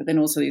so on, but then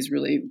also these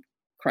really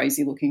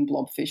crazy looking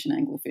blobfish and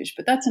anglerfish.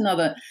 But that's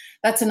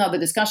another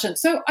discussion.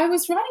 So I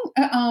was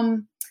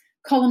writing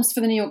columns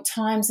for the New York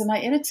Times, and my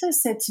editor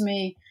said to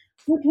me,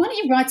 why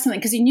don't you write something?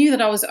 Because he knew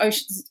that I was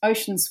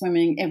ocean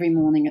swimming every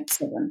morning at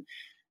 7. And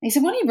he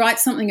said, why don't you write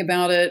something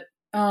about it?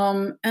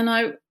 And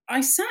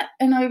I sat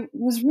and I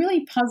was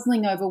really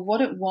puzzling over what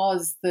it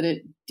was that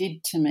it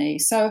did to me.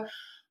 So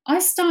I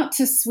start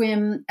to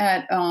swim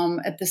at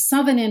the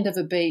southern end of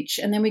a beach,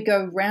 and then we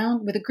go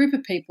round with a group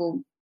of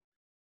people,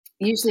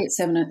 usually at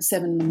 7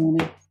 in the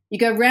morning. You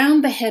go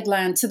round the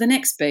headland to the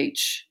next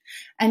beach,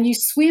 and you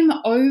swim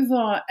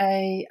over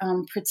a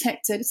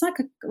protected. It's I'm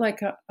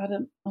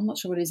not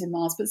sure what it is in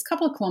miles, but it's a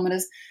couple of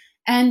kilometres,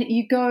 and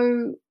you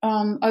go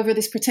over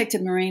this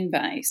protected marine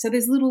bay. So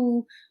there's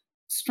little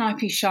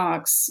stripy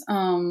sharks,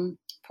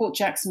 Port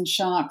Jackson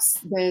sharks.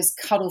 There's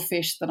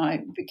cuttlefish that I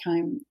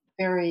became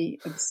very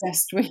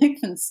obsessed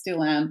with and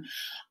still am.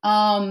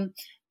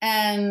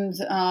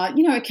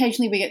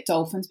 Occasionally we get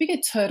dolphins, we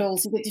get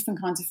turtles, we get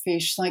different kinds of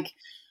fish.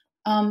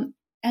 And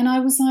I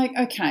was like,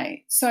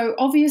 okay, so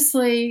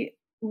obviously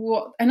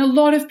and a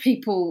lot of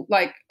people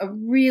are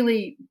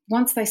really,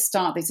 once they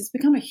start this, it's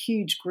become a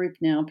huge group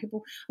now.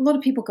 A lot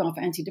of people go off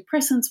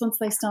antidepressants once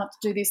they start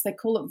to do this. They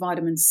call it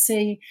vitamin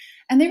C.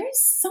 And there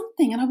is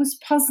something, and I was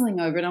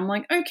puzzling over it. I'm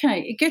like, okay,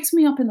 it gets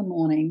me up in the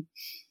morning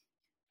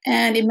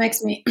and it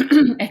makes me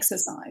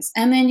exercise.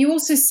 And then you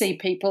also see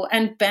people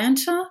and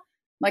banter,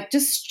 like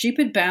just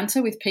stupid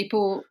banter with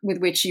people with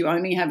which you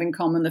only have in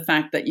common the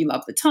fact that you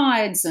love the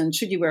tides and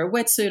should you wear a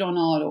wetsuit or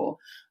not, or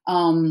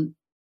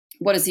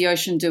what is the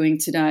ocean doing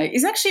today,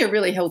 is actually a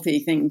really healthy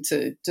thing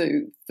to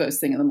do first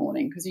thing in the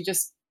morning because you're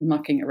just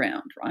mucking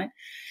around, right?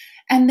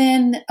 And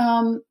then,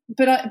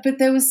 but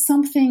there was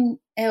something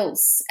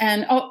else,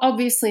 and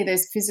obviously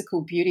there's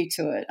physical beauty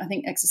to it. I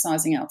think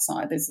exercising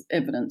outside, there's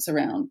evidence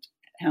around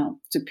how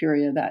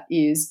superior that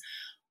is.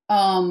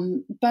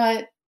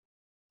 But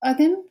I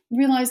then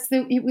realised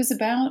that it was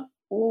about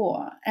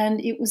awe,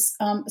 and it was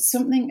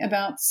something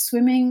about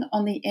swimming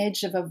on the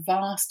edge of a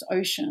vast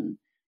ocean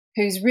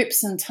whose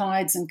rips and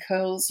tides and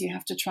curls you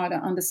have to try to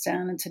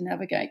understand and to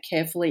navigate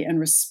carefully and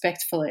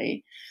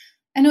respectfully,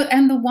 and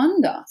the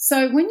wonder.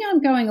 So when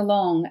I'm going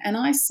along and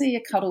I see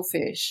a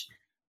cuttlefish,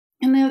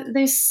 and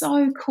they're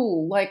so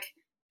cool, like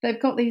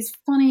they've got these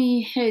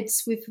funny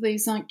heads with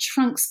these like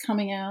trunks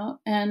coming out,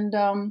 and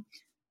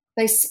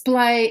they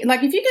splay.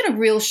 Like if you get a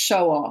real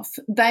show off,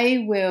 they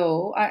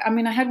will. I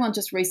mean, I had one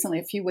just recently,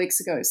 a few weeks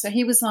ago. So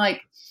he was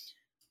like,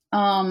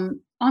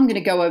 I'm going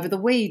to go over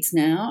the weeds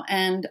now,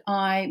 and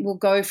I will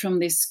go from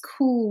this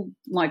cool,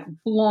 like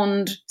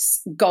blonde,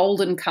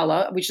 golden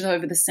color, which is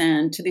over the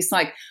sand, to this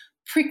like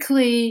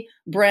prickly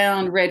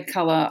brown red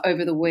color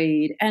over the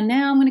weed. And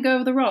now I'm going to go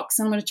over the rocks,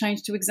 and I'm going to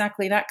change to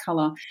exactly that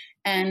color.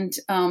 And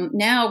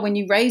now when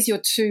you raise your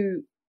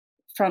 2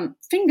 front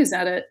fingers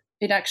at it,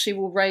 it actually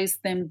will raise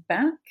them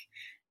back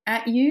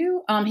at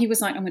you. He was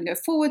like, I'm going to go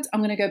forwards,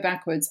 I'm going to go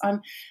backwards.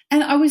 And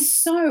I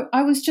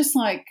was just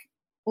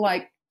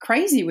like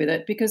crazy with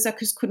it because I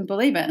just couldn't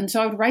believe it. And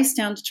so I would race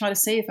down to try to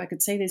see if I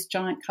could see this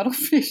giant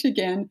cuttlefish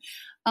again.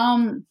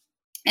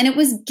 And it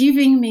was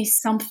giving me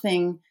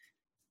something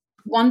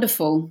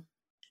wonderful.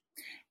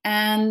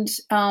 And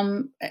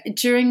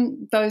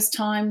during those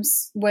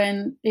times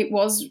when it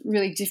was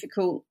really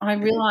difficult, I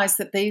realized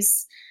that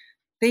these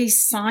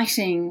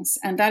sightings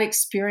and that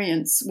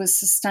experience was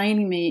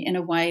sustaining me in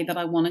a way that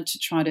I wanted to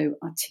try to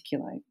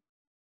articulate.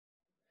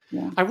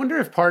 Yeah. I wonder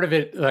if part of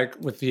it,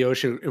 like with the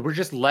ocean, we're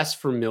just less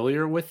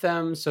familiar with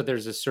them. So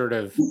there's a sort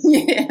of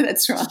yeah,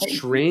 that's right.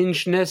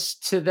 strangeness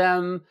to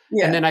them.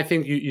 Yeah. And then I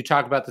think you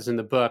talk about this in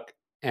the book.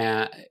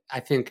 And I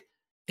think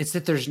it's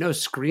that there's no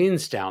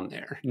screens down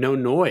there, no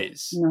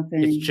noise.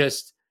 Nothing.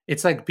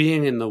 It's like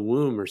being in the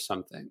womb or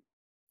something.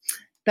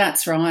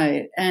 That's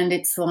right. And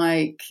it's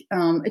like,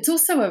 it's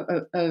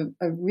also a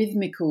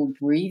rhythmical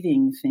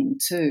breathing thing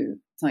too.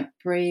 It's like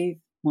breathe,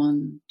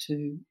 1,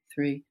 2,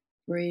 3,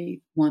 breathe,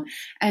 1.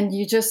 And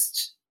you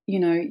just,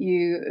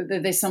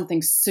 there's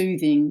something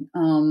soothing.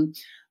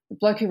 The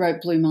bloke who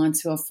wrote Blue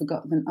Minds, who I've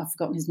forgotten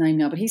his name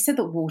now, but he said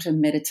that water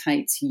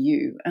meditates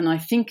you. And I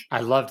think I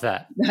love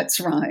that. That's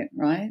right.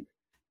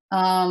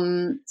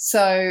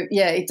 So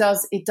yeah, it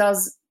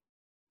does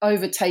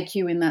overtake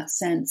you in that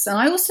sense. And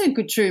I also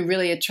grew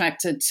really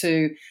attracted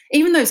to,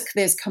 even though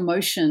there's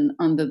commotion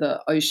under the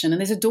ocean,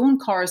 and there's a dawn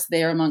chorus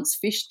there amongst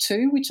fish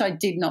too, which I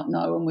did not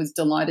know and was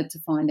delighted to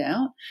find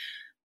out.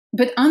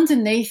 But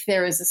underneath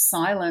there is a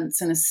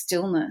silence and a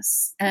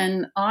stillness.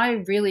 And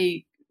I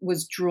really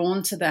was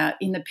drawn to that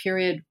in the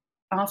period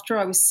after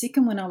I was sick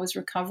and when I was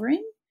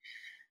recovering.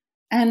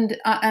 And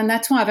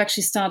that's why I've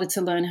actually started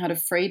to learn how to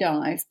free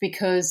dive,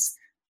 because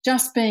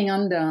just being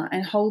under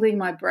and holding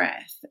my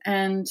breath,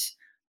 and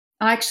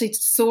I actually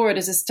saw it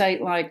as a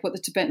state like what the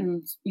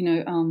Tibetans,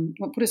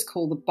 what Buddhists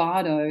call the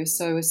bardo,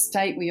 so a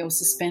state where you're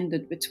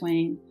suspended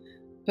between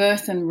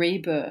birth and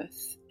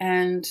rebirth.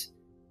 And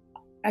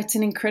it's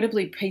an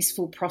incredibly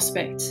peaceful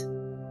prospect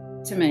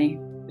to me.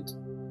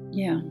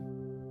 Yeah.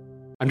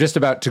 I'm just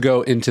about to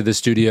go into the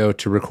studio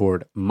to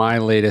record my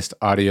latest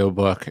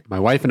audiobook.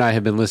 My wife and I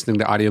have been listening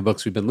to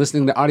audiobooks. We've been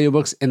listening to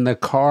audiobooks in the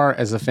car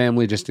as a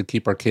family just to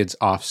keep our kids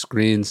off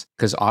screens,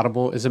 because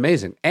Audible is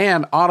amazing.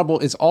 And Audible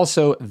is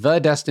also the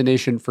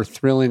destination for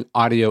thrilling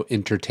audio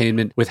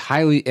entertainment with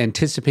highly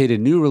anticipated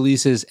new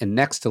releases and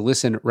next to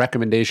listen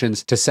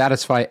recommendations to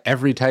satisfy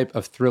every type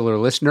of thriller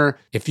listener.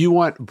 If you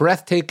want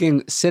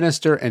breathtaking,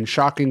 sinister, and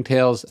shocking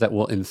tales that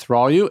will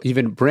enthrall you,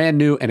 even brand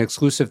new and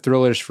exclusive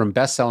thrillers from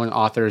best-selling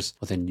authors,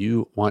 then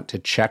you want to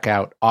check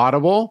out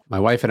Audible. My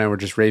wife and I were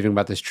just raving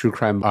about this true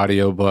crime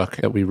audiobook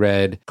that we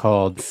read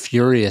called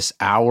Furious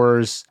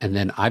Hours. And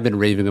then I've been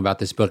raving about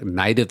this book,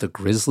 Night of the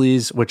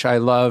Grizzlies, which I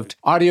loved.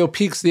 Audio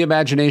piques the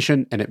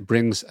imagination and it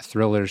brings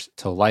thrillers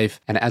to life.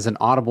 And as an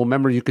Audible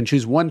member, you can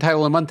choose one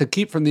title a month to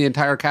keep from the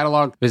entire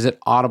catalog. Visit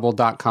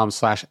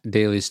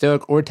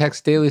audible.com/dailystoic or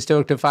text Daily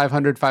Stoic to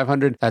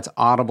 500-500. That's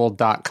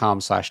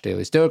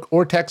audible.com/dailystoic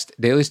or text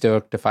Daily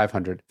Stoic to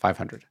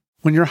 500-500.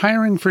 When you're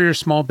hiring for your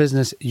small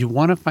business, you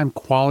want to find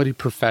quality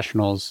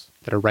professionals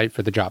that are right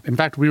for the job. In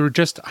fact, we were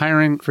just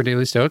hiring for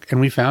Daily Stoic and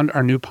we found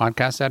our new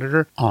podcast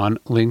editor on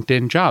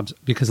LinkedIn Jobs,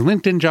 because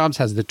LinkedIn Jobs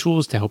has the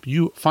tools to help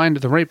you find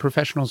the right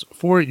professionals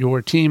for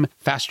your team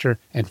faster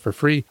and for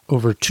free.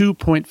 Over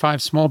 2.5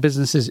 small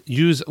businesses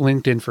use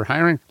LinkedIn for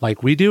hiring,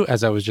 like we do,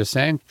 as I was just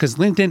saying, because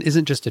LinkedIn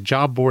isn't just a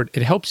job board.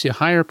 It helps you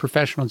hire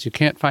professionals you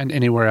can't find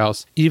anywhere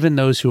else, even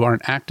those who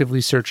aren't actively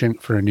searching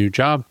for a new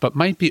job, but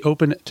might be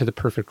open to the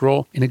perfect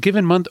role. In a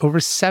given month, over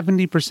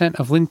 70%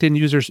 of LinkedIn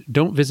users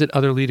don't visit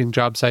other leading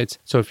job sites.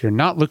 So if you're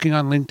not looking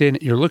on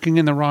LinkedIn, you're looking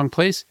in the wrong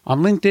place.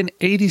 On LinkedIn,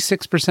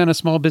 86% of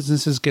small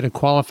businesses get a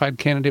qualified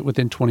candidate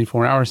within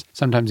 24 hours,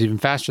 sometimes even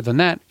faster than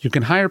that. You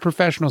can hire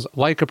professionals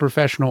like a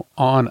professional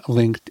on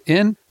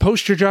LinkedIn.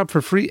 Post your job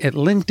for free at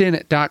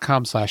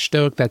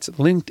linkedin.com/stoic. That's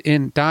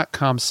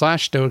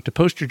linkedin.com/stoic to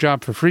post your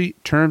job for free.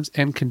 Terms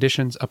and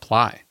conditions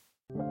apply.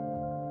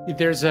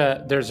 There's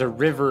a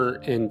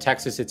river in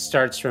Texas. It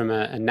starts from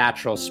a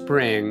natural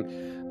spring.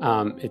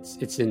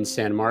 It's in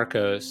San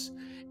Marcos.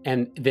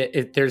 And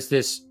there's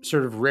this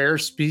sort of rare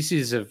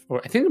species of,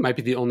 or I think it might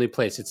be the only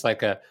place. It's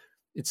like an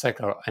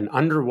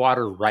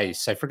underwater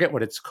rice. I forget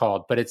what it's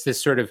called, but it's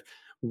this sort of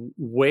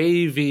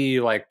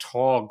wavy, like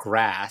tall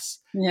grass.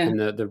 Yeah. And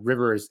the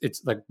river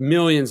it's like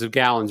millions of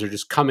gallons are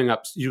just coming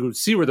up. You can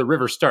see where the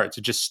river starts.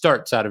 It just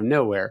starts out of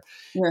nowhere.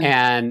 Yeah.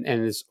 And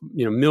it's,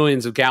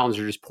 millions of gallons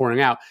are just pouring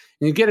out.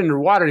 And you get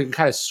underwater and you can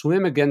kind of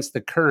swim against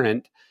the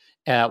current,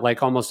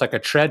 like almost like a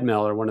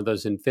treadmill or one of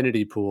those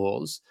infinity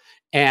pools.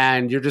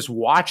 And you're just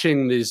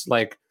watching these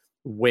like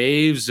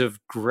waves of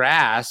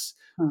grass,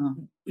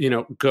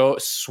 go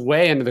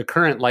sway into the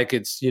current like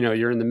it's,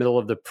 you're in the middle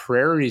of the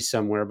prairie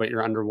somewhere, but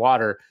you're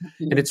underwater.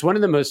 Mm-hmm. And it's one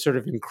of the most sort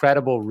of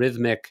incredible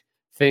rhythmic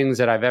things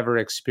that I've ever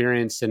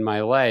experienced in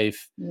my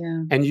life.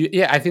 Yeah. And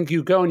I think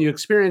you go and you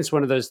experience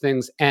one of those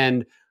things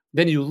and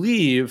then you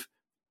leave.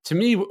 To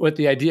me, what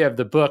the idea of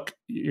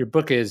your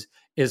book is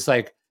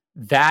like,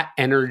 that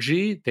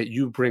energy that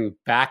you bring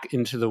back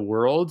into the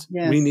world,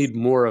 yes. We need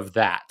more of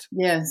that.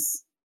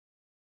 Yes,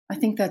 I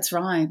think that's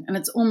right. And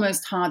it's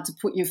almost hard to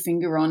put your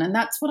finger on. And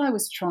that's what I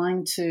was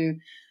trying to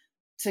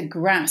to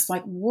grasp,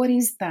 like, what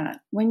is that?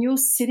 When you're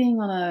sitting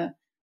on a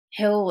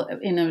hill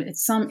in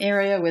some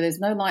area where there's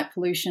no light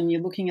pollution,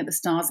 you're looking at the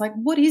stars, like,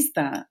 what is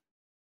that?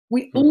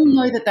 We all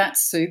know that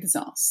soothes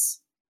us.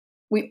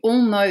 We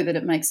all know that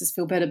it makes us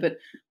feel better,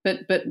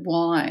 but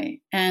why?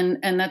 And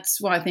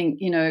that's why I think,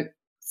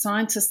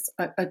 scientists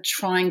are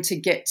trying to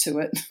get to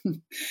it.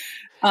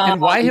 And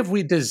why have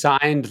we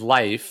designed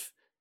life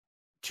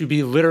to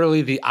be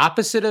literally the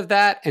opposite of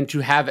that and to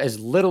have as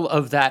little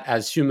of that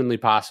as humanly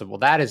possible?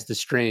 That is the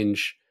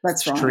strange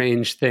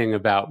thing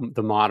about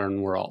the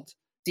modern world.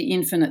 The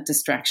infinite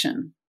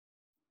distraction.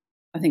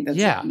 I think that's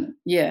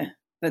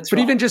That's but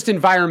right. even just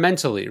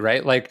environmentally,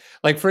 right? Like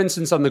for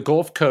instance, on the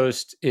Gulf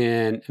Coast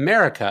in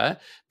America,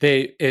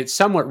 it's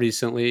somewhat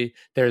recently,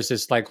 there's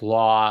this like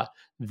law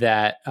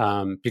that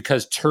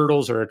because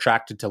turtles are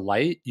attracted to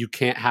light, you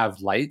can't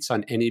have lights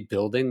on any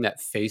building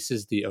that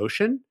faces the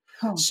ocean.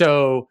 Oh.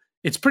 So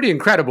it's pretty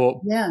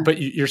incredible, Yeah.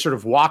 but you're sort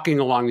of walking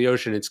along the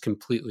ocean. It's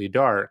completely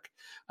dark.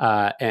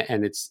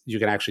 And you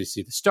can actually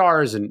see the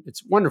stars and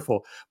it's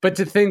wonderful. But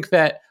to think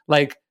that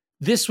like,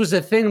 this was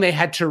a thing they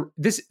had to,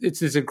 it's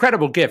this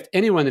incredible gift.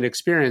 Anyone that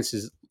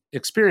experiences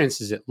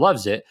it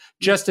loves it.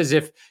 Just as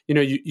if,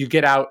 you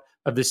get out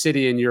of the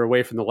city and you're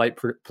away from the light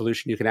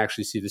pollution, you can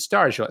actually see the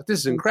stars. You're like, this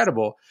is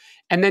incredible.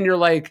 And then you're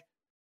like,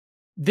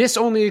 this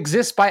only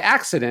exists by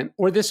accident,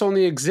 or this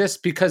only exists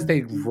because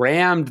they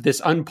rammed this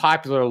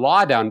unpopular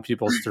law down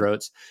people's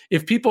throats.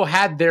 If people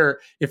had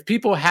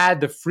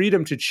the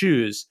freedom to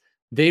choose,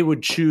 they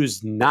would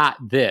choose not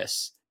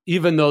this,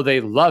 even though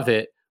they love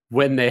it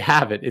when they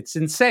have it. It's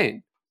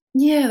insane.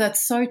 Yeah,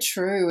 that's so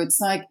true.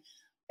 It's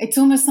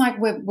almost like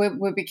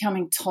we're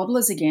becoming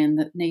toddlers again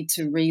that need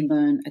to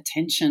relearn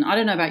attention. I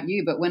don't know about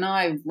you, but when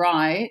I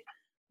write,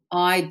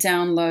 I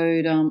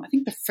download, I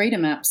think the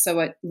Freedom app, so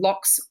it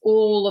locks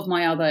all of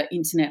my other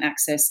internet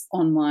access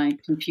on my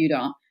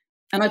computer,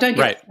 and I don't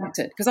get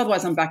distracted because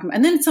otherwise I'm back.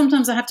 And then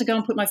sometimes I have to go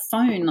and put my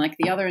phone like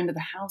the other end of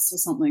the house or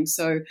something,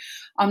 so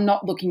I'm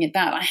not looking at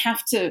that. I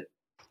have to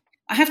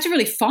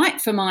really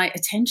fight for my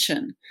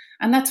attention.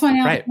 And that's why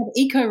now they have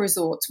eco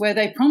resorts where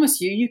they promise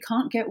you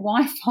can't get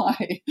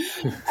Wi-Fi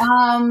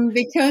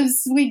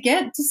because we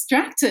get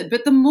distracted.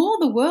 But the more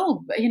the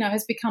world,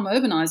 has become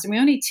urbanized, and we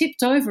only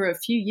tipped over a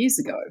few years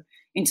ago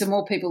into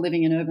more people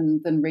living in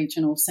urban than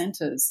regional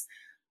centers,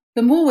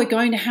 the more we're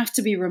going to have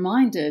to be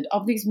reminded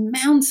of this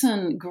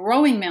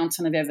growing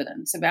mountain of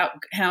evidence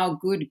about how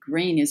good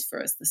green is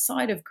for us, the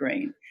sight of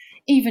green.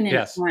 Even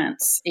in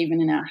plants,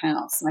 even in our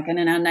house, and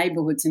in our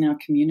neighborhoods, in our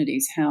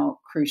communities, how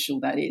crucial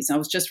that is. I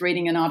was just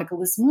reading an article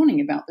this morning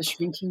about the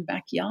shrinking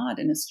backyard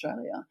in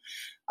Australia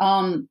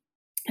and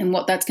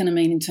what that's going to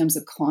mean in terms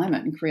of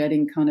climate and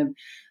creating kind of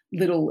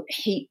little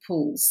heat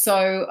pools.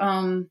 So,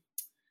 I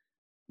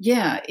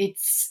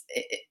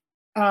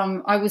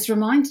was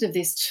reminded of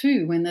this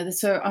too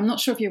so I'm not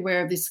sure if you're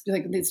aware of this,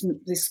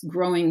 this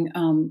growing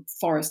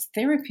forest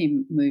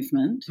therapy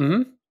movement.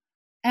 Mm-hmm.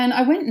 And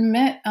I went and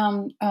met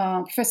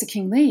Professor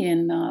King Lee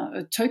in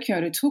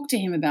Tokyo to talk to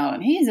him about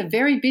it. He is a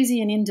very busy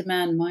and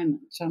in-demand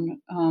moment.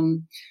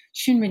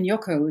 Shunrin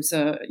Yoku is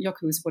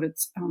what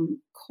it's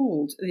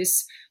called.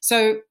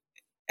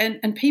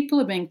 And people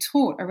are being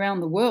taught around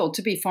the world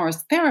to be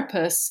forest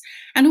therapists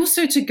and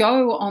also to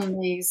go on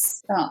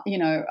these,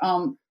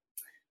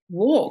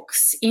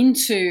 walks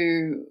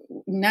into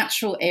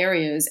natural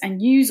areas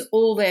and use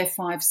all their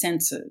 5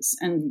 senses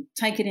and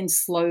take it in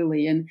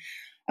slowly. And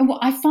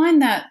I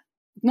find that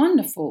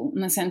wonderful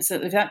in the sense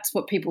that if that's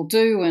what people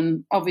do,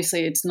 and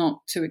obviously it's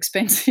not too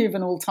expensive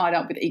and all tied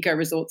up with eco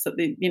resorts that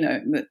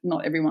that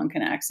not everyone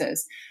can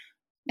access,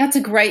 that's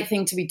a great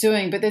thing to be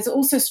doing. But there's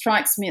also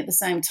strikes me at the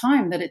same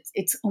time that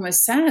it's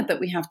almost sad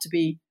that we have to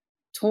be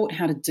taught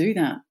how to do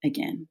that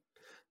again.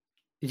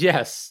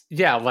 Yes.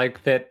 Yeah.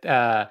 Like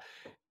that,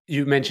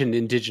 you mentioned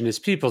indigenous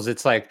peoples.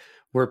 It's like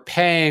we're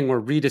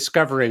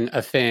rediscovering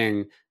a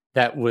thing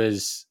that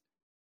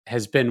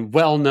has been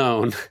well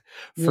known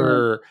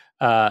for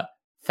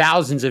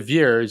thousands of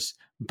years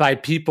by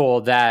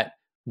people that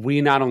we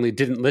not only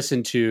didn't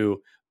listen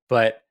to,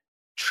 but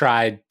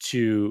tried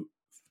to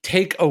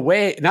take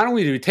away. Not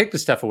only did we take the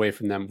stuff away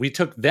from them, we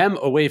took them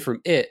away from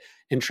it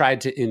and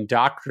tried to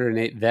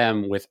indoctrinate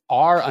them with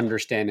our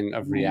understanding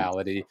of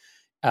reality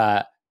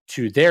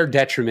to their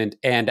detriment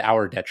and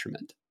our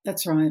detriment.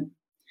 That's right.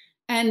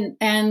 And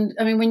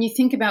I mean, when you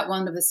think about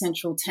one of the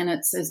central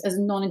tenets, as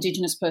a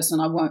non-Indigenous person,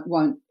 I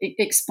won't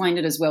explain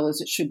it as well as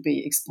it should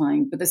be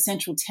explained, but the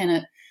central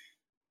tenet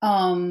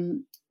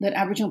that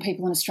Aboriginal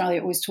people in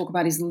Australia always talk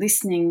about is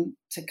listening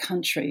to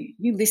country.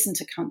 You listen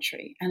to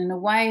country. And in a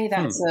way,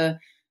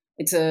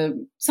 it's a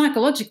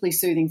psychologically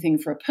soothing thing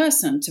for a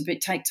person to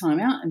take time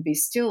out and be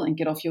still and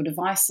get off your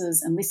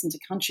devices and listen to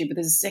country. But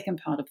there's a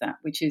second part of that,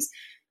 which is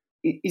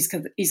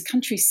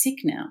country sick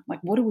now?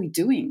 Like, what are we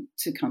doing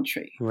to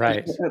country?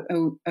 Right.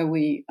 Are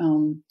we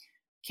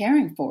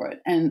caring for it?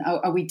 And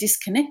are we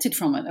disconnected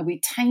from it? Are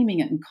we taming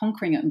it and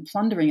conquering it and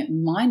plundering it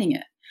and mining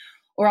it?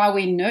 Or are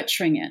we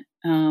nurturing it?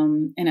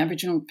 And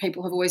Aboriginal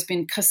people have always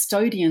been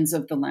custodians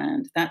of the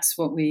land. That's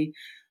what we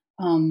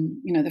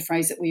the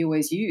phrase that we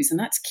always use, and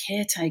that's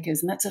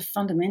caretakers, and that's a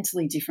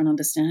fundamentally different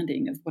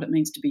understanding of what it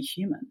means to be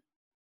human.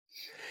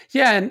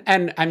 Yeah,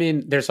 and I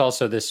mean, there's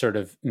also this sort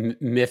of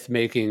myth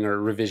making or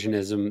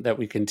revisionism that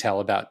we can tell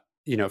about,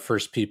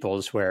 First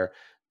Peoples, where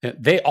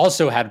they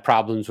also had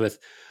problems with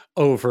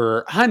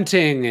over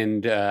hunting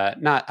and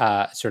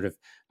not sort of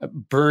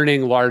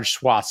burning large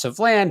swaths of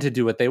land to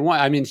do what they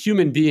want. I mean,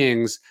 human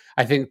beings,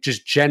 I think,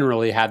 just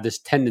generally have this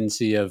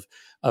tendency of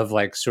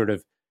like sort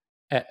of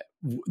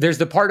there's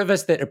the part of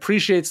us that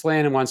appreciates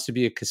land and wants to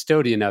be a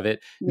custodian of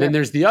it. And then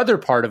there's the other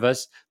part of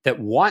us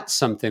that wants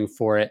something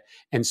for it.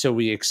 And so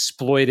we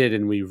exploit it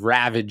and we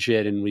ravage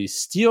it and we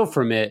steal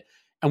from it.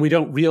 And we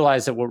don't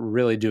realize that what we're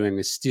really doing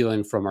is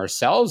stealing from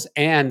ourselves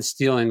and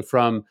stealing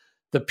from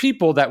the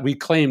people that we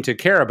claim to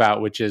care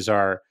about, which is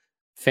our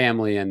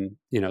family and,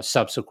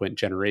 subsequent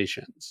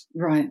generations.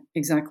 Right.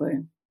 Exactly.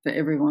 For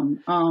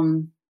everyone. I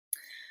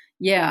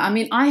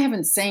mean, I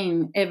haven't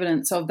seen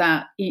evidence of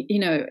that,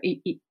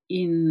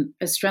 in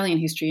Australian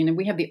history, and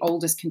we have the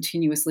oldest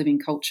continuous living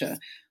culture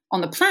on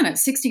the planet,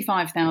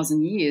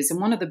 65,000 years. And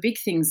one of the big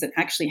things that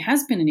actually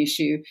has been an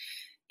issue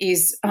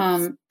is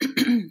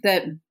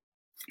that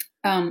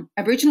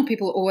Aboriginal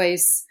people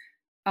always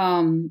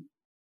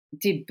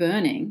did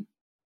burning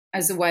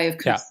as a way of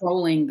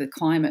controlling the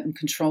climate and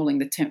controlling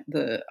the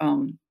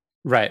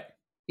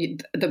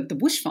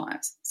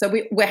bushfires. So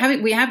we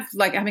have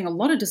having a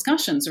lot of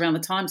discussions around the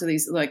times of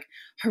these like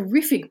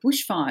horrific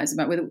bushfires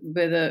about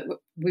whether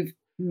we've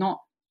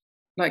not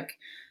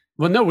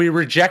we're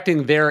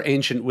rejecting their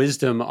ancient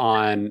wisdom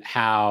on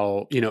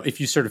how, if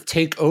you sort of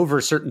take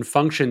over certain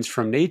functions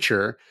from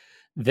nature,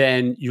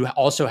 then you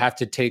also have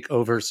to take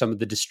over some of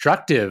the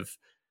destructive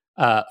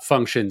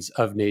functions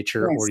of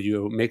nature, or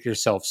you make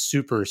yourself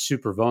super,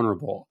 super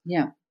vulnerable.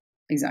 Yeah,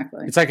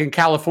 exactly. It's like in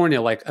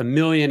California, like 1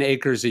 million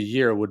acres a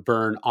year would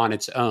burn on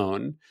its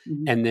own.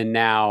 Mm-hmm. And then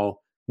now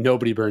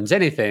nobody burns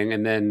anything.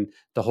 And then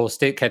the whole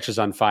state catches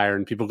on fire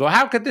and people go,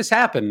 how could this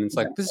happen? And it's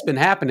like, this has been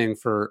happening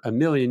for 1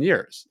 million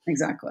years.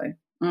 Exactly.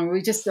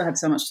 We just still have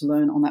so much to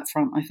learn on that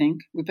front, I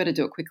think. We better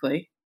do it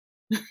quickly.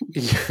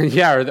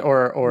 Yeah,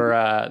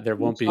 or there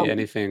won't be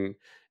anything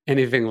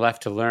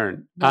left to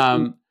learn.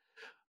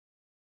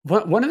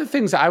 One of the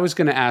things I was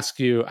going to ask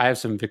you, I have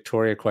some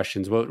Victoria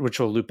questions, which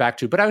we'll loop back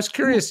to, but I was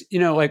curious,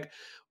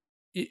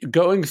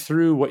 going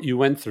through what you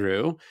went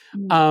through,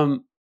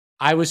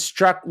 I was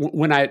struck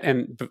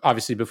and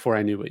obviously before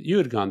I knew what you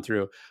had gone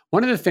through,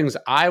 one of the things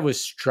I was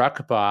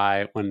struck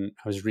by when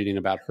I was reading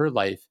about her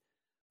life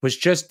was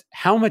just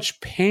how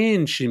much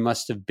pain she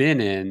must have been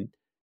in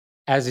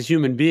as a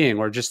human being,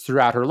 or just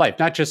throughout her life,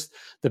 not just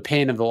the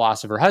pain of the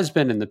loss of her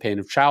husband and the pain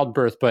of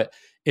childbirth, but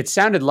it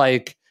sounded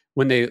like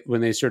when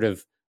they sort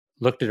of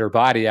looked at her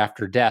body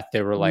after death,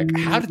 they were like,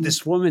 how did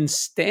this woman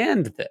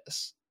stand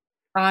this?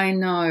 I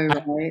know,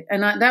 right?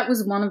 And that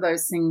was one of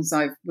those things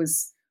I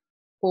was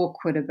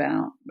awkward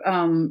about,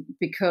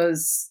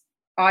 because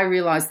I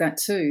realized that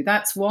too.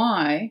 That's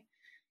why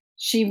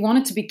she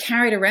wanted to be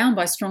carried around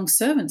by strong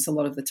servants a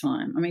lot of the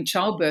time. I mean,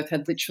 childbirth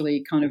had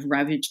literally kind of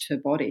ravaged her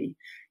body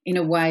in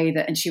a way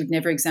and she was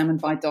never examined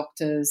by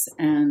doctors,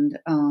 and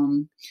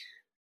so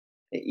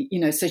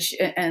she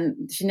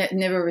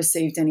never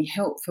received any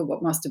help for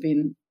what must have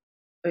been,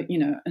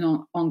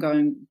 an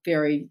ongoing,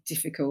 very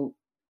difficult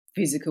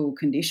physical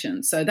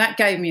condition. So that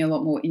gave me a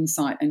lot more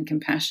insight and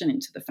compassion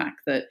into the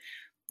fact that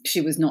she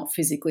was not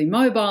physically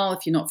mobile.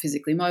 If you're not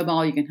physically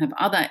mobile, you can have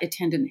other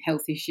attendant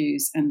health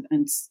issues and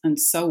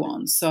so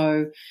on.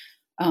 So,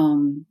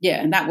 and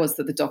that was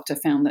that the doctor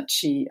found that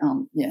she'd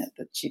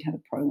had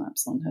a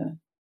prolapse on her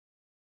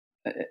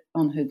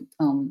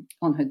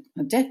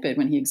deathbed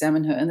when he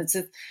examined her. And it's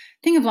a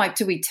thing of like,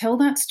 do we tell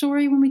that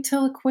story when we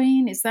tell a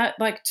queen? Is that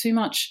like too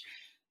much,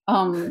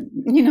 going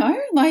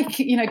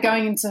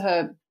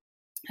into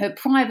her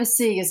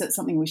privacy? Is it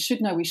something we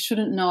should know, we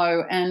shouldn't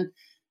know? And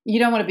you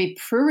don't want to be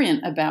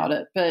prurient about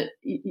it, but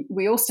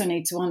we also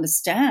need to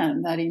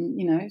understand that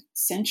in,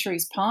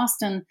 centuries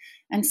past and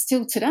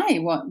still today,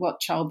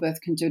 what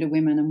childbirth can do to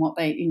women and what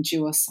they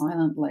endure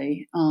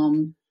silently.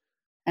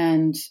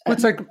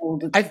 It's like,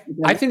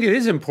 I think it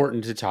is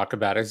important to talk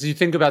about it. As you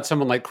think about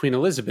someone like Queen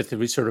Elizabeth,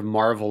 we sort of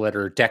marvel at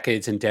her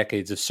decades and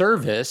decades of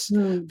service,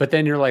 but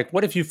then you're like,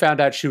 what if you found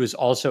out she was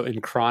also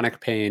in chronic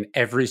pain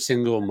every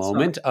single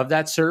moment of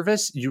that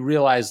service? You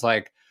realize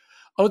like,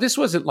 oh, this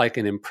wasn't like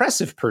an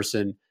impressive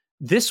person.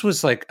 This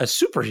was like a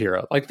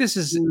superhero. Like this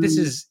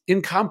is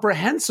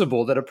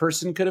incomprehensible that a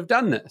person could have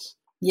done this.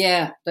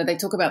 Yeah, but they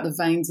talk about the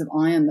veins of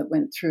iron that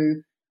went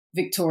through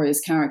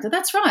Victoria's character.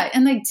 That's right,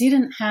 and they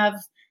didn't have,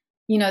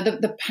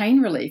 the pain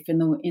relief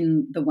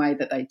in the way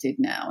that they did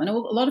now. And a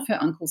lot of her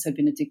uncles had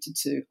been addicted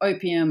to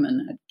opium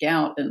and had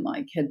gout and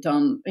had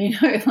done,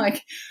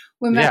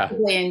 were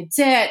massively in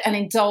debt and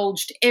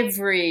indulged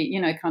every,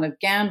 kind of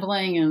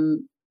gambling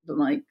and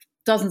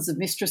dozens of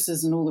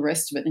mistresses and all the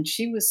rest of it. And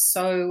she was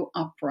so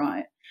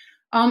upright.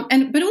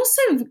 But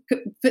also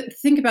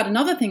think about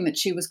another thing that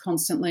she was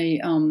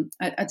constantly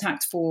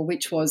attacked for,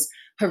 which was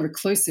her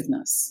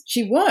reclusiveness.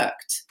 She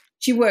worked.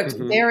 She worked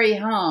very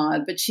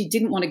hard, but she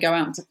didn't want to go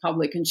out into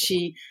public, and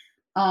she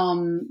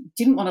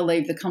didn't want to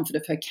leave the comfort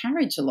of her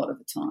carriage a lot of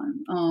the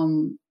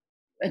time.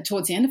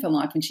 Towards the end of her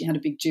life, when she had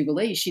a big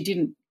jubilee, she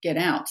didn't get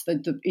out.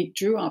 It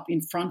drew up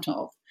in front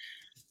of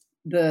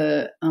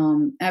the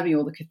abbey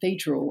or the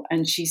cathedral,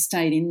 and she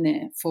stayed in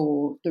there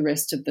for the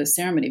rest of the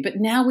ceremony. But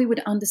now we would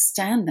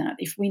understand that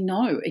if we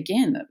know,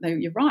 again, that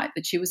you're right,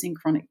 that she was in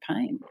chronic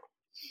pain.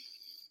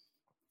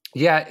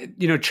 Yeah,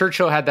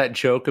 Churchill had that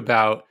joke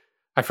about,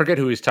 I forget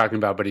who he's talking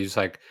about, but he's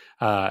like,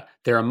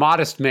 they're a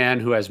modest man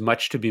who has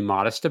much to be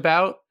modest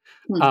about.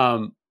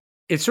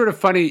 It's sort of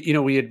funny,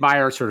 we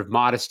admire sort of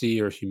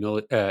modesty or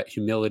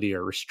humility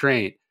or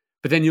restraint,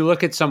 but then you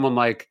look at someone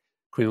like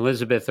Queen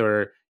Elizabeth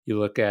or you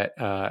look at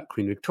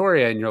Queen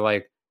Victoria and you're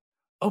like,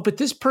 oh, but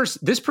this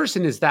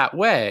person is that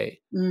way.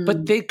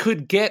 But they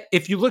could get,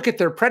 if you look at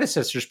their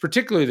predecessors,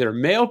 particularly their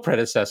male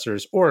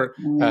predecessors or,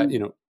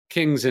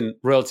 kings and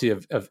royalty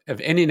of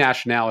any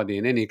nationality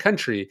in any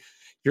country,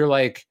 you're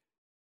like,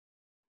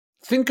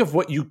 think of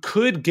what you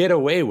could get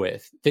away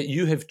with that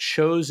you have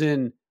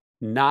chosen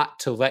not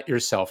to let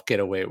yourself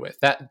get away with.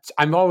 That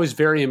I'm always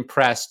very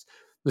impressed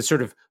with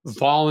sort of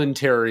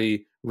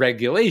voluntary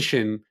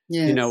regulation.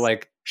 Yes.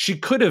 Like she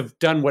could have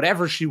done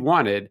whatever she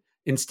wanted.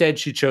 Instead,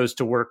 she chose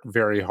to work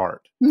very hard.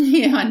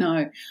 Yeah, I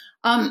know.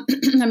 I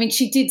mean,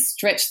 she did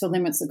stretch the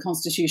limits of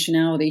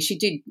constitutionality. She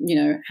did,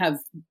 have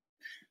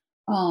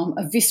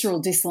a visceral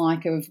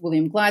dislike of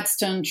William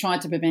Gladstone, tried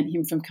to prevent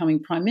him from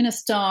becoming Prime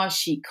Minister.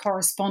 She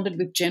corresponded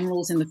with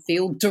generals in the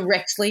field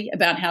directly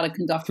about how to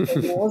conduct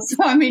their wars.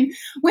 So, I mean,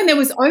 when there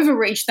was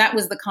overreach, that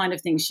was the kind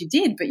of thing she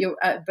did. But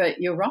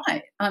you're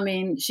right. I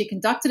mean, she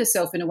conducted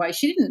herself in a way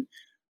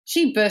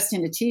she burst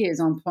into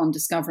tears upon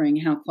discovering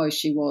how close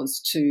she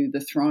was to the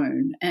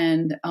throne.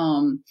 And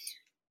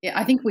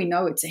I think we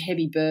know it's a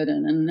heavy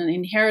burden, and an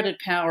inherited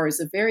power is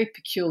a very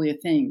peculiar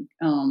thing.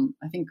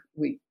 I think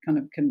we kind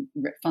of can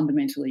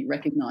fundamentally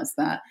recognise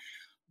that.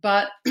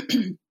 But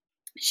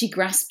she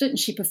grasped it and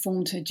she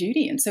performed her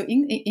duty. And so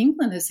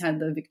England has had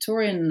the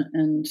Victorian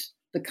and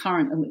the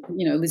current,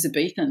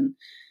 Elizabethan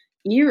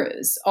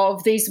eras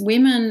of these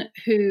women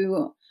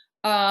who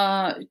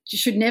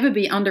should never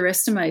be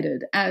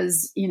underestimated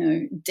as,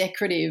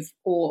 decorative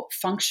or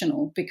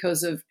functional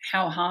because of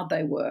how hard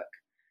they work.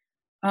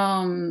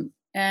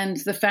 And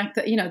the fact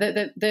that,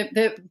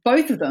 they're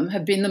both of them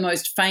have been the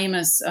most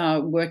famous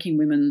working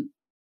women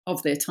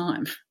of their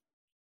time.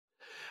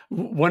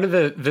 One of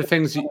the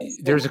things,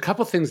 there's a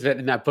couple things that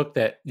in that book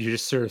that you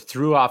just sort of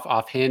threw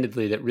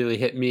offhandedly that really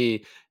hit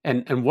me.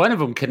 And one of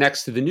them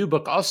connects to the new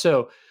book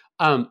also.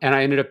 And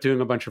I ended up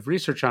doing a bunch of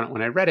research on it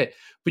when I read it.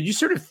 But you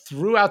sort of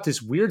threw out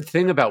this weird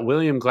thing about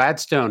William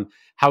Gladstone,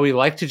 how he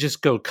liked to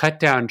just go cut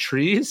down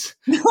trees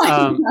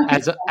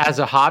as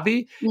a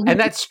hobby. Mm-hmm. And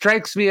that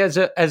strikes me as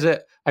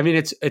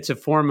it's a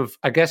form of,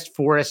 I guess,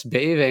 forest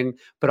bathing,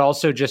 but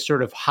also just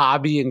sort of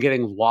hobby and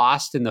getting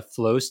lost in the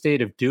flow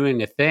state of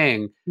doing a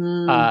thing.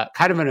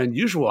 Kind of an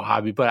unusual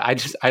hobby, but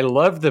I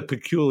love the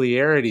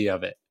peculiarity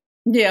of it.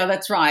 Yeah,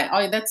 that's right.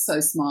 Oh, that's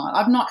so smart.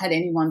 I've not had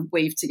anyone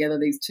weave together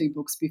these two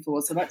books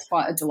before, so that's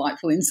quite a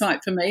delightful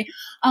insight for me.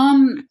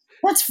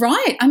 That's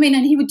right. I mean,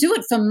 and he would do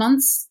it for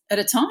months at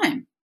a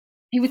time.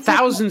 He would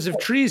thousands of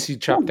trees he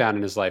chopped down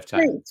in his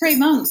lifetime. 3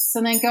 months,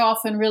 and then go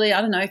off and really,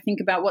 think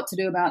about what to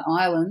do about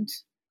Ireland.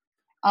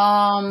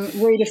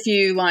 Read a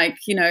few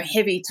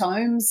heavy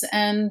tomes,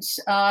 and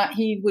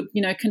he would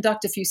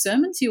conduct a few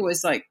sermons.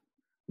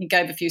 He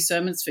gave a few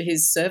sermons for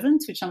his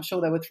servants, which I'm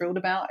sure they were thrilled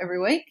about every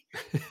week.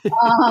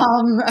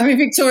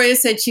 Victoria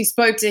said she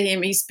spoke to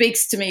him. He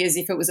speaks to me as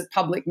if it was a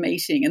public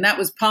meeting. And that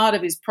was part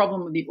of his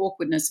problem with the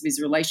awkwardness of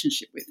his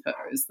relationship with her,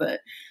 is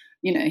that,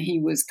 he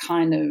was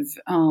kind of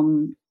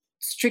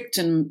strict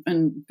and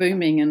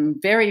booming and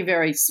very,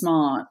 very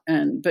smart,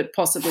 but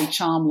possibly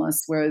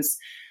charmless, whereas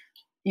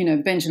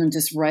Benjamin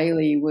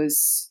Disraeli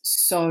was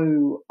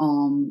so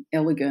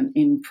elegant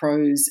in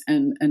prose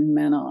and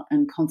manner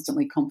and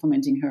constantly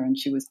complimenting her, and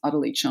she was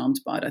utterly charmed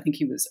by it. I think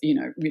he was,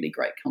 really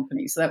great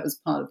company. So that was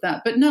part of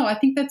that. But no, I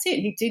think that's it.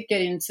 He did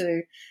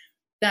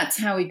that's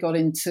how he got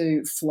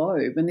into flow.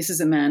 And this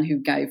is a man who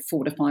gave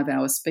 4 to 5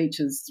 hour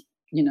speeches,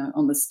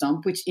 on the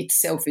stump, which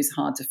itself is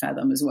hard to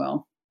fathom as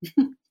well.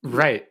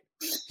 Right.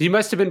 He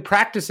must have been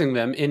practicing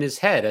them in his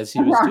head as he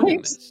was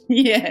doing this.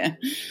 Yeah,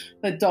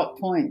 the dot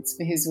points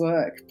for his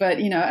work. But,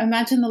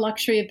 imagine the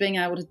luxury of being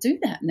able to do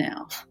that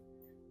now.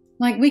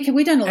 Like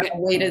we don't allow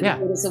leaders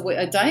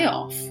a day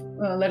off,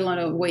 let alone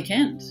a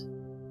weekend.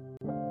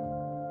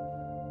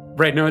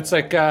 Right. No, it's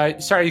like,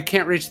 sorry, you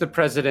can't reach the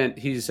president.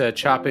 He's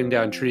chopping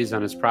down trees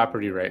on his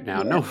property right now.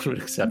 Yeah. No one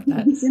would accept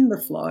that. He's in the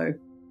flow.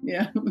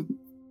 Yeah.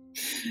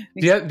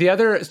 The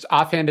other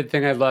offhanded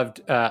thing I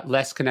loved,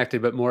 less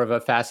connected, but more of a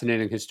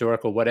fascinating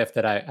historical what if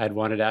that I'd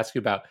wanted to ask you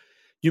about.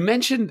 You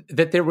mentioned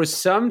that there was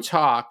some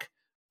talk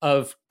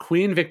of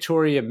Queen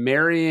Victoria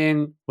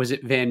marrying, was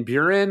it Van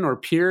Buren or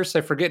Pierce?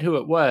 I forget who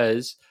it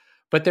was,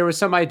 but there was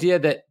some idea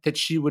that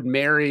she would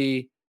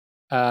marry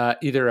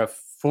either a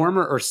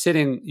former or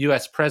sitting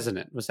U.S.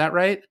 president. Was that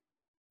right?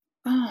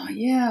 Oh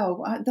yeah,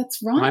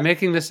 that's Am right. I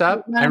making this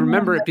up? No, I no,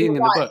 remember no, it being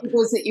you're in the right. book.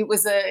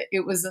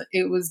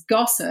 It was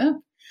gossip,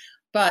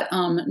 but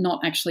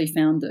not actually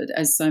founded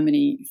as so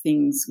many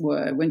things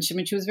were when she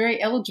was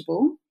very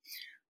eligible.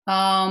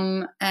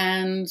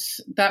 And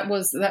that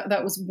was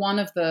one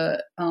of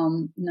the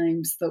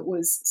names that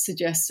was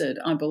suggested,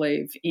 I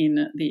believe,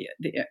 in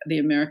the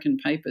American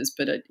papers,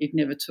 but it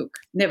never took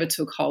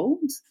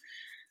hold.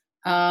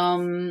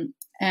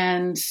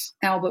 And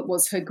Albert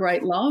was her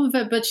great love,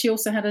 but she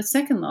also had a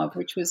second love,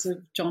 which was of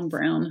John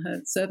Brown,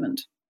 her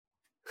servant.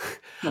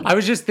 I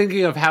was just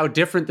thinking of how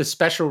different the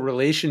special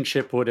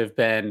relationship would have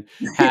been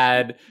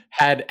had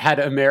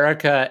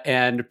America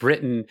and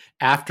Britain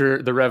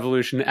after the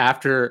Revolution,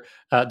 after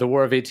the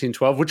War of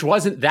 1812, which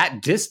wasn't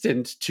that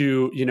distant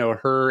to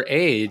her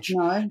age,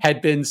 No,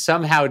 had been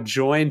somehow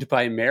joined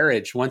by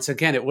marriage. Once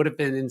again, it would have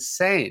been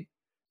insane.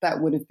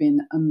 that would have been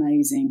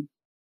amazing.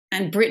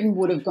 And Britain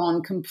would have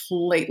gone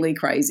completely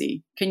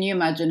crazy. Can you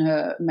imagine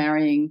her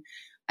marrying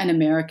an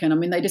American? I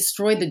mean, they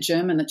destroyed the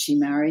German that she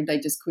married. They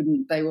just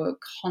couldn't. They were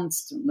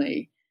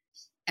constantly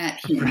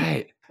at him,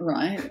 Right.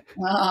 right,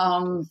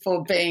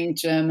 for being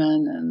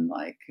German. And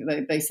like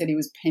they said he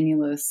was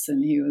penniless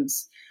and he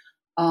was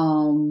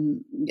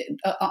under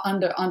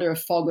a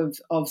fog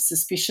of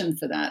suspicion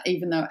for that,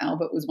 even though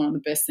Albert was one of the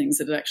best things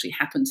that had actually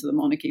happened to the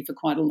monarchy for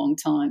quite a long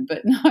time.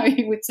 But no,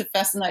 it's a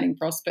fascinating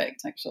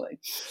prospect, actually.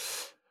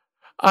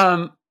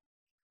 Um,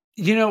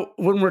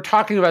 when we're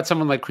talking about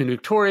someone like Queen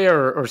Victoria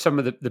or some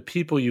of the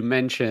people you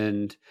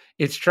mentioned,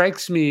 it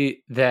strikes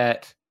me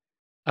that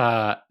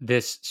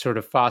this sort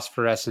of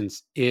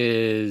phosphorescence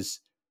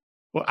is,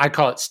 well, I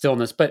call it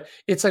stillness, but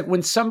it's like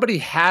when somebody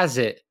has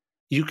it,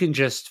 you can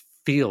just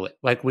feel it.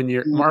 Like when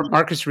you're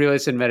Marcus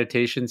Aurelius in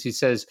Meditations, he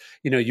says,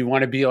 you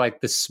want to be like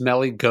the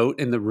smelly goat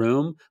in the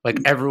room, like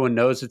everyone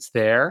knows it's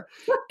there,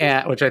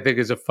 which I think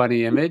is a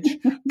funny image.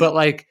 But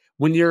like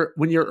when you're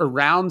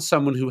around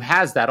someone who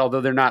has that,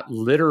 although they're not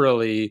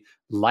literally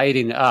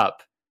lighting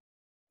up,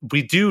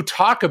 we do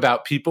talk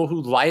about people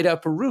who light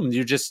up a room.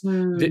 You're just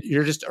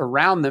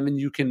around them, and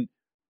you can,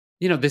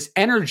 this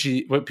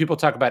energy. When people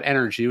talk about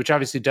energy, which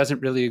obviously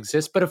doesn't really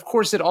exist, but of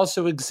course it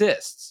also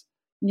exists.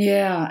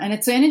 Yeah, and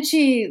it's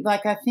energy,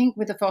 like I think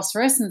with the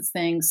phosphorescence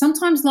thing,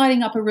 sometimes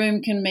lighting up a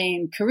room can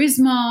mean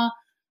charisma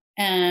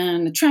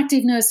and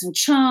attractiveness and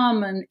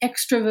charm and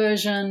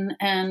extroversion.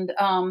 And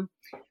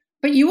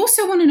but you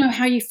also want to know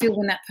how you feel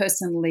when that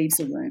person leaves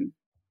a room.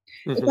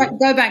 If I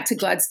go back to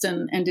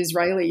Gladstone and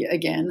Disraeli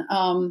again,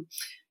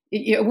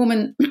 a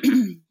woman,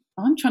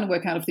 I'm trying to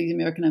work out if the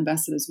American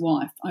ambassador's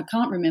wife, I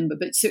can't remember,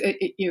 but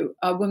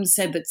a woman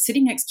said that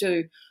sitting next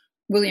to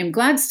William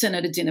Gladstone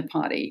at a dinner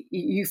party,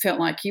 you felt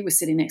like you were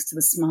sitting next to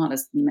the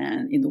smartest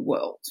man in the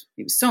world.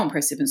 He was so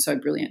impressive and so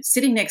brilliant.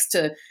 Sitting next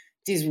to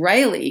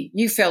Disraeli,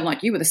 you felt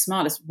like you were the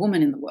smartest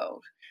woman in the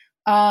world.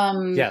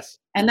 Yes.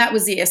 And that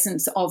was the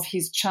essence of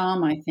his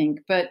charm, I think.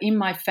 But in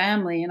my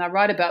family, and I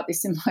write about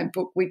this in my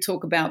book, we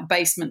talk about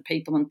basement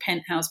people and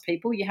penthouse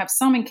people. You have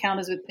some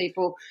encounters with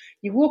people,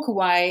 you walk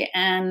away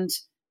and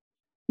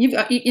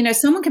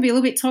someone can be a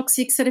little bit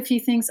toxic, said a few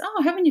things.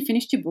 Oh, haven't you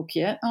finished your book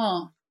yet?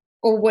 Oh,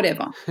 or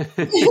whatever.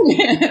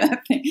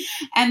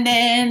 And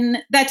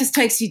then that just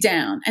takes you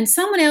down. And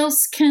someone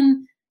else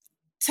can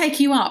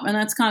take you up, and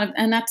that's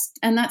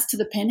to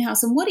the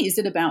penthouse. And what is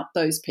it about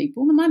those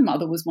people? And my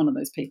mother was one of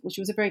those people. She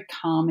was a very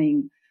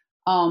calming,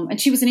 and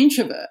she was an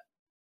introvert,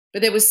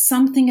 but there was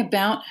something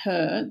about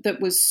her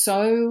that was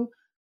so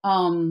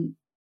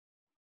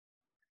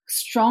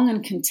strong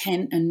and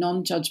content and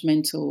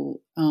non-judgmental,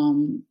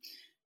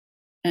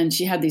 and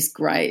she had this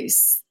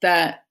grace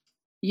that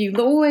you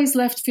always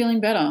left feeling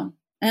better.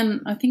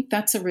 And I think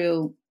that's a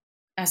real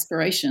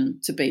aspiration,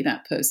 to be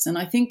that person.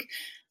 I think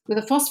with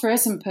a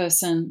phosphorescent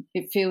person,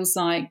 it feels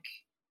like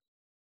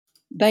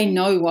they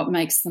know what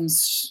makes them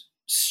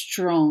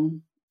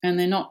strong, and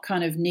they're not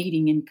kind of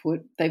needing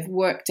input. They've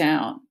worked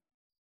out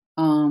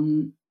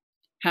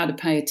how to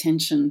pay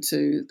attention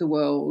to the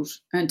world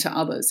and to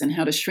others, and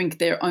how to shrink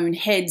their own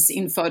heads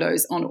in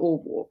photos on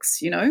all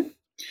walks,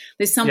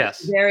 There's something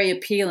very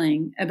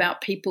appealing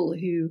about people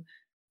who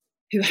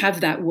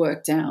have that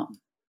worked out.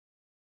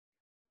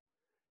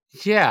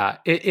 Yeah,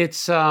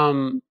 it's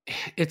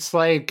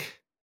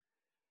like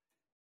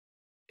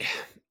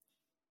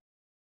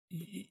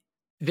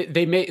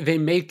they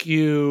make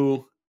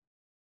you.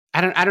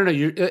 I don't know.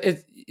 Do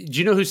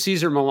you know who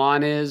Cesar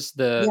Millan is?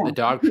 The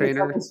dog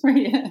trainer.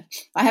 Yeah.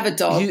 I have a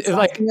dog. So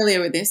I'm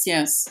familiar with this.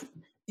 Yes.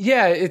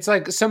 Yeah, it's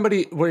like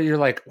somebody where you're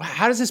like, wow,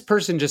 how does this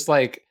person just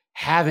like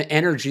have an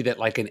energy that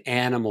like an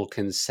animal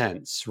can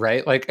sense,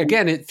 right? Like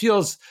again, it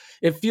feels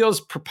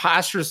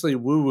preposterously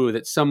woo-woo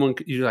that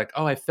you're like,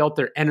 oh, I felt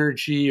their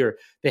energy, or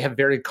they have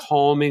very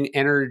calming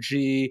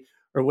energy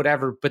or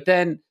whatever. But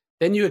then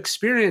you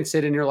experience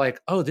it and you're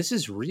like, oh, this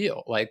is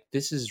real. Like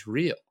this is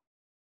real.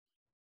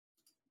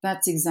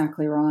 That's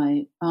exactly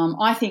right.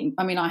 I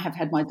have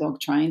had my dog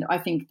trained. I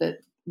think that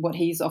what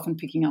he's often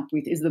picking up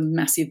with is the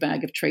massive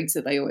bag of treats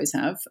that they always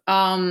have.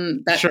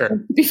 That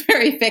can be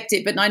very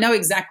effective. But I know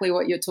exactly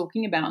what you're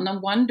talking about. And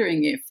I'm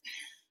wondering if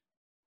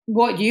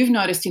what you've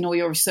noticed in all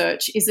your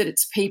research is that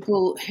it's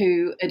people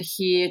who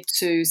adhere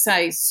to,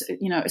 say,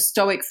 a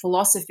Stoic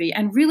philosophy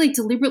and really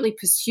deliberately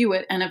pursue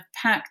it and have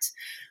packed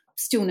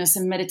stillness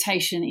and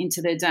meditation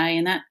into their day,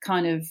 and that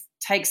kind of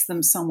takes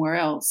them somewhere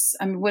else.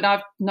 I mean, what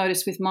I've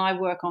noticed with my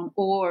work on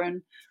awe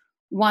and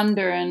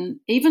wonder, and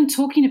even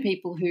talking to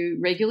people who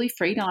regularly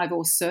freedive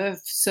or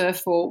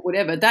surf or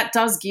whatever, that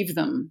does give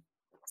them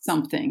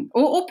something.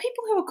 Or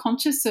people who are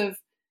conscious of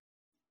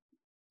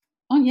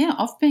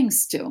being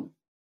still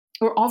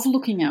or of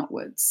looking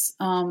outwards.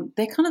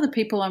 They're kind of the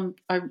people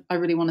I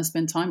really want to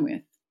spend time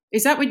with.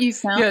 Is that what you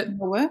found in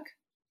your work?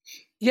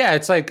 Yeah,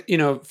 it's like,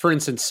 for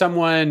instance,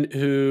 someone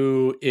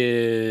who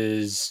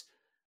is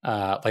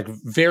like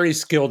very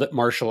skilled at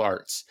martial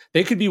arts.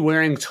 They could be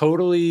wearing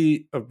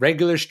totally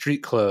regular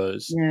street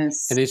clothes.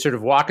 Yes. And they sort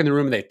of walk in the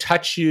room and they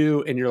touch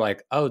you and you're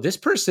like, oh, this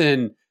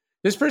person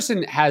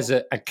has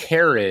a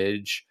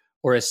carriage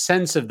or a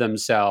sense of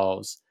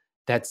themselves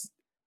that's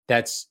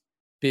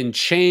been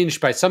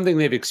changed by something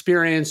they've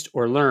experienced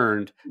or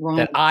learned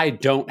that I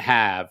don't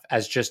have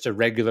as just a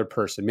regular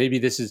person. Maybe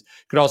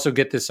could also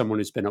get this someone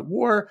who's been at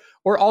war,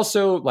 or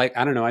also, like,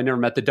 I don't know, I never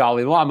met the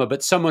Dalai Lama,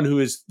 but someone who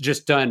has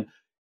just done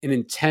an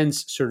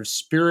intense sort of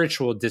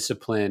spiritual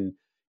discipline.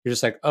 You're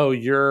just like, oh,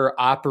 you're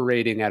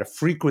operating at a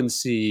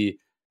frequency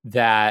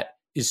that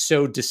is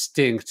so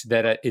distinct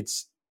that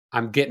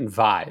I'm getting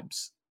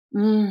vibes.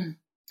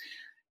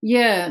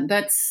 Yeah,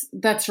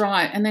 that's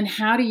right. And then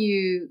how do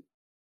you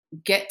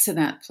get to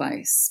that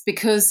place?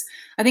 Because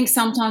I think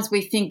sometimes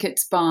we think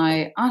it's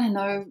by, I don't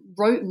know,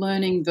 rote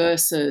learning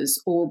verses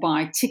or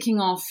by ticking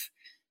off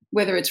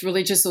whether it's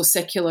religious or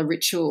secular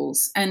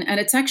rituals. And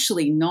it's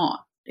actually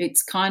not.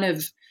 It's kind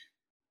of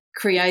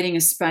creating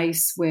a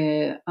space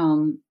where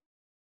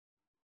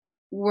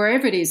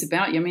wherever it is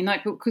about you. I mean,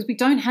 like, because we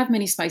don't have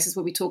many spaces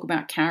where we talk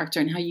about character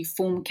and how you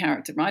form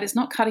character, right? It's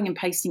not cutting and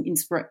pasting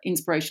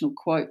inspirational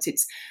quotes.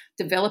 It's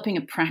developing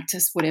a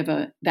practice,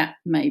 whatever that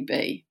may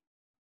be.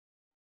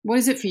 What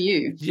is it for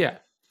you? Yeah.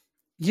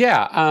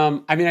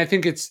 I mean, I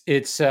think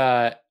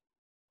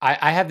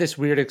I have this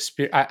weird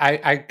experience.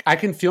 I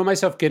can feel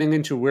myself getting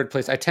into a weird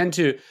place.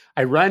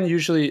 I run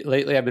usually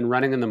lately. I've been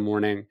running in the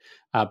morning,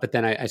 but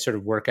then I sort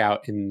of work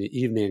out in the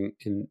evening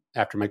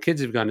after my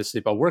kids have gone to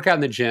sleep. I'll work out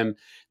in the gym. And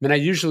then I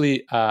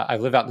usually, I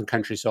live out in the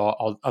country.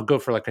 So I'll go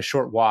for like a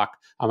short walk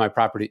on my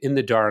property in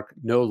the dark,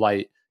 no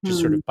light, just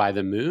sort of by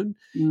the moon.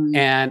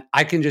 And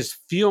I can just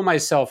feel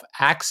myself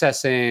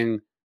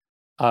accessing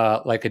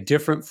like a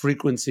different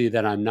frequency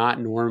that I'm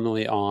not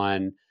normally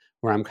on,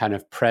 where I'm kind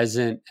of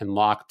present and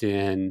locked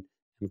in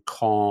and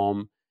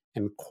calm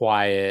and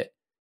quiet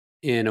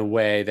in a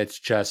way that's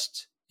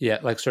just,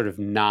 like sort of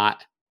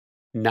not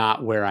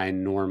where I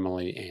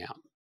normally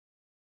am.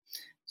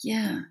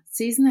 Yeah.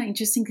 See, isn't that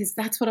interesting? Because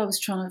that's what I was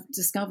trying to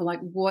discover. Like,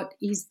 what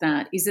is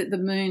that? Is it the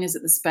moon? Is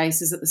it the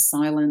space? Is it the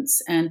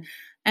silence?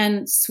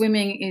 And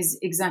swimming is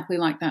exactly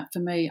like that for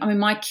me. I mean,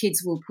 my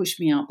kids will push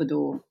me out the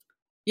door.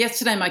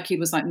 Yesterday, my kid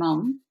was like,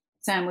 Mum,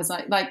 Sam was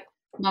like,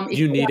 Mum.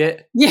 You need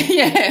it?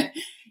 Yeah.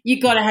 You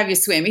got to have your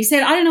swim. He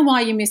said, I don't know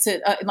why you miss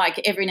it like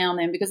every now and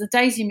then, because the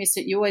days you miss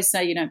it, you always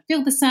say you don't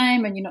feel the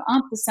same and you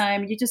aren't the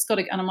same. You just got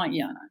to, and I'm like,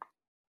 yeah, I know.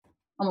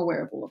 I'm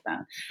aware of all of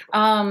that.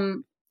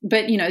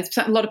 But,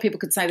 a lot of people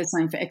could say the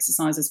same for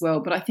exercise as well.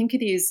 But I think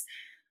it is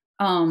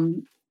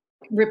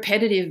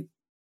repetitive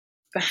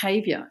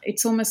behavior.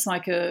 It's almost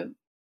like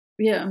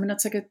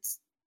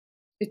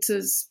it's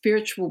a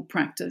spiritual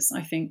practice,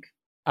 I think.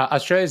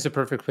 Australia is the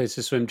perfect place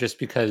to swim just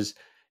because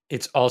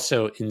it's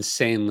also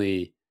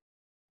insanely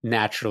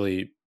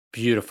naturally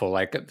beautiful.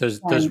 Like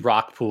those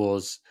rock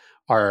pools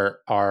are,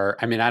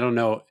 I mean, I don't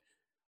know.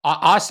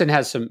 Austin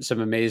has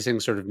some amazing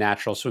sort of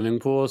natural swimming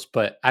pools,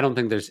 but I don't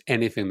think there's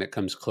anything that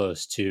comes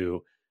close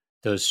to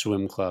those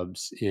swim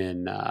clubs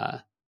in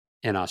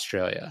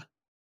Australia.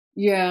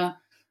 Yeah.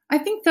 I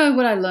think though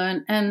what I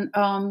learned, and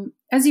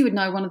as you would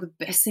know, one of the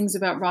best things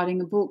about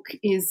writing a book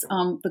is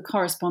the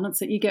correspondence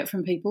that you get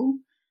from people.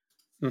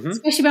 Mm-hmm.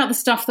 Especially about the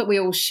stuff that we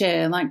all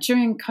share, like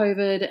during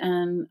COVID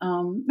and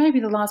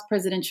maybe the last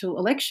presidential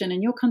election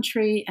in your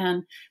country,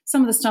 and some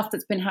of the stuff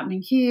that's been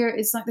happening here.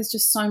 It's like there's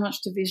just so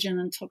much division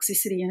and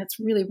toxicity, and it's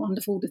really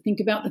wonderful to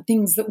think about the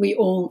things that we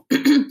all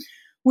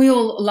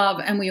love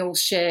and we all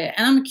share.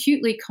 And I'm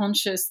acutely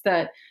conscious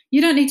that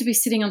you don't need to be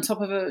sitting on top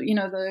of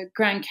the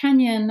Grand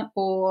Canyon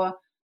or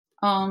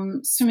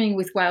swimming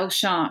with whale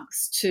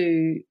sharks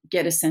to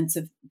get a sense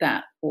of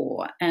that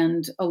awe.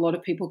 And a lot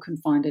of people can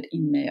find it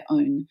in their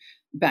own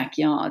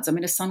backyards. I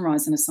mean, a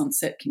sunrise and a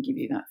sunset can give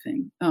you that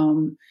thing.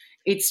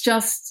 It's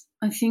just,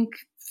 I think,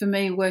 for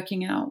me,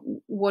 working out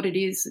what it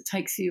is that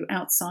takes you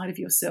outside of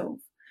yourself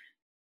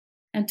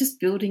and just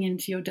building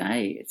into your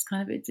day. It's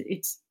kind of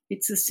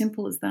it's as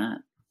simple as that.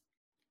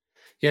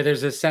 Yeah,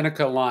 there's a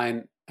Seneca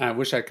line. I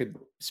wish I could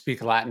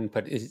speak Latin,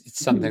 but it's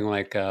something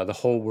like the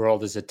whole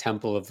world is a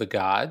temple of the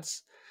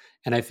gods.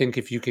 And I think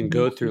if you can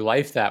go through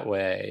life that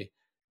way,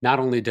 not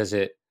only does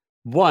it,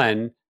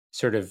 one,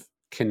 sort of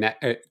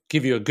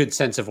give you a good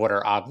sense of what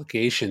our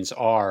obligations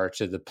are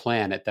to the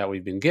planet that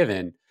we've been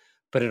given,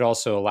 but it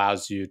also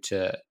allows you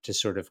to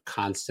sort of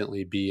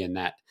constantly be in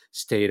that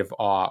state of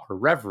awe or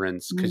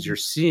reverence because you're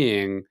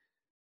seeing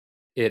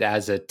it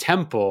as a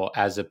temple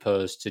as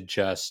opposed to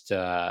just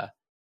a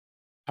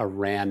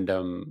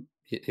random,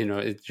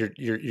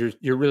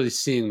 you're really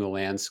seeing the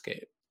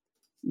landscape.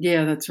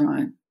 Yeah, that's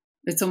right.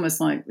 It's almost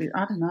like,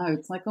 I don't know,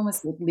 it's like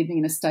almost like living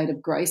in a state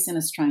of grace in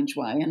a strange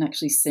way and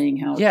actually seeing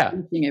how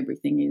exciting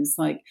everything is.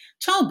 Like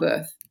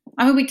childbirth.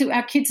 I mean,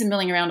 our kids are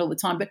milling around all the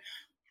time, but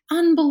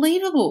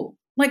unbelievable.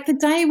 Like the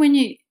day when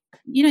you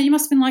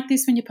must have been like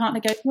this when your partner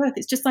gave birth.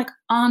 It's just like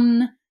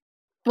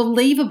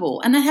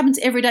unbelievable. And that happens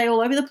every day all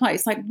over the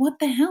place. Like, what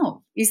the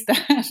hell is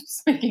that?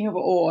 Speaking of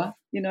awe,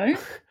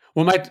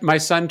 Well, my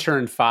son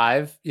turned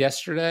 5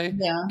 yesterday.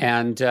 Yeah.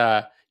 And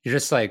you're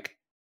just like,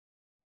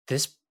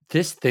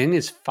 this thing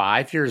is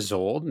 5 years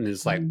old and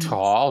is like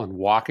tall and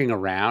walking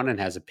around and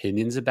has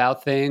opinions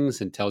about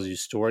things and tells you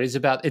stories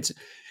about it's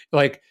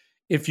like,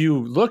 if you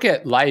look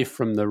at life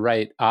from the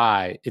right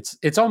eye,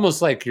 it's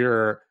almost like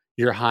you're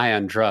high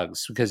on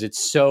drugs because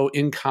it's so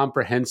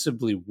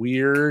incomprehensibly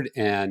weird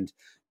and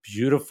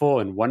beautiful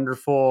and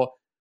wonderful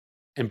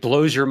and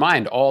blows your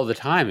mind all the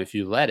time if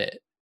you let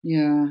it.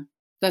 Yeah,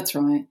 that's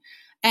right.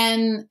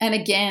 And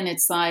again,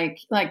 it's like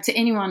to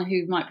anyone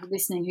who might be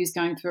listening who's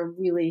going through a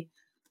really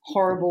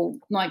horrible,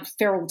 like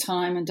feral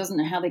time and doesn't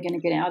know how they're going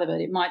to get out of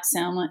it, it might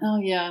sound like, oh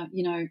yeah,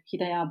 here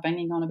they are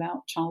banging on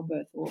about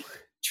childbirth or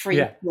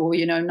treat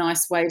or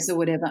nice waves or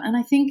whatever. And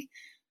I think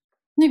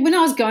when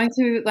I was going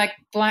through like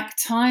black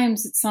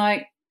times, it's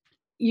like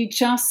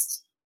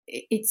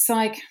it's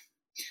like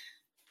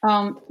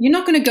you're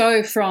not going to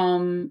go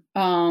from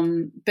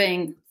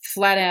being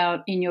flat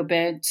out in your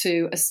bed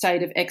to a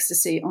state of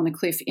ecstasy on a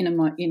cliff in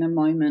a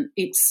moment.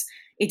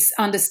 It's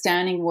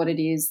understanding what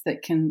it is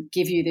that can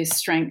give you this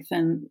strength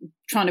and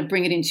trying to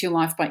bring it into your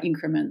life by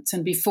increments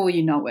and before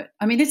you know it.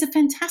 I mean, there's a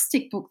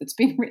fantastic book that's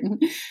been written.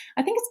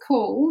 I think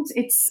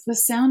it's The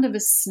Sound of a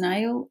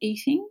Snail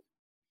Eating.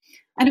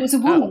 And it was a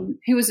woman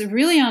who was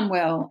really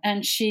unwell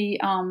and she,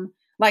 to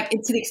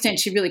the extent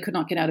she really could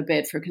not get out of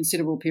bed for a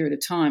considerable period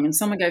of time. And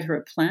someone gave her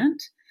a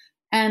plant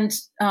and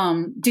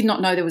did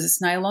not know there was a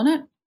snail on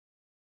it.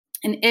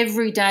 And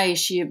every day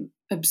she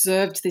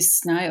observed this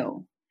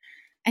snail.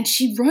 And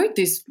she wrote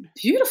this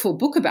beautiful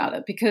book about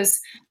it because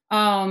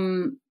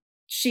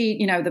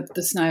she,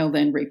 the snail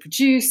then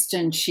reproduced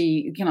and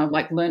she,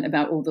 learned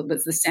about all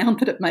the sound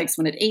that it makes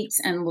when it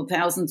eats and the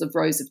thousands of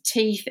rows of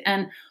teeth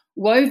and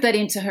wove that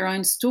into her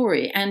own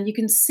story. And you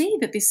can see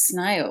that this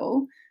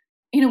snail,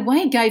 in a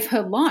way, gave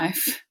her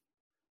life.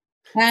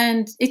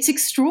 And it's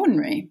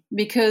extraordinary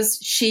because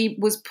she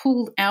was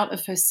pulled out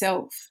of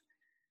herself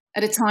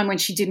at a time when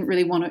she didn't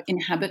really want to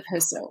inhabit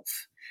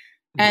herself.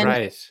 And,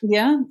 right.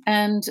 Yeah.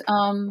 And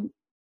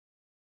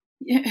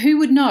who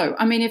would know?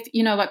 I mean, if,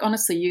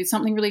 honestly,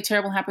 something really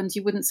terrible happens,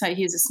 you wouldn't say,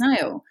 here's a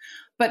snail.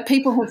 But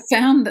people have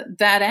found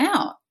that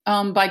out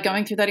by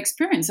going through that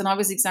experience. And I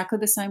was exactly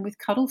the same with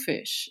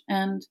cuttlefish.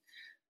 And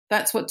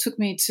that's what took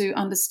me to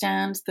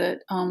understand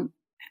that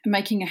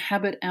making a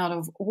habit out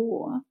of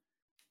awe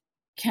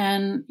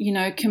can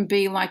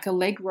be like a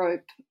leg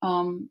rope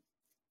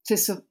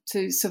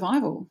to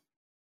survival.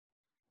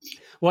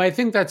 Well, I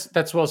think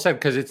that's well said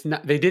because it's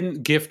not. They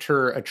didn't gift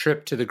her a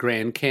trip to the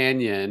Grand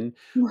Canyon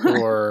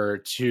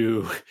or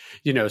to,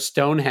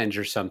 Stonehenge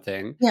or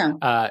something.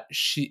 Yeah.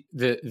 She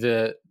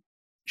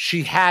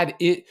had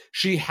it.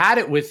 She had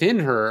it within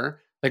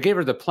her. They gave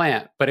her the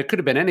plant, but it could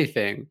have been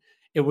anything.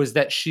 It was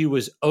that she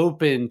was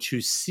open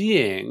to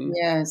seeing,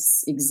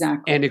 yes,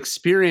 exactly, and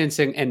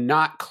experiencing, and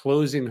not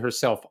closing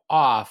herself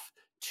off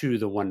to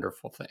the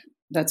wonderful thing.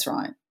 That's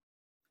right.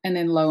 And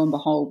then, lo and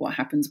behold, what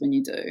happens when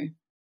you do?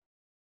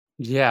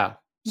 Yeah.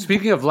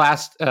 Speaking of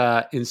last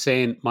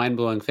insane,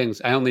 mind-blowing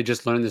things, I only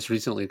just learned this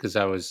recently because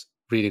I was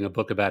reading a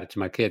book about it to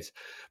my kids.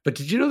 But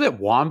did you know that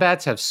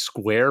wombats have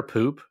square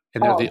poop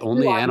and they're the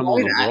only animal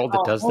in the world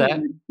that does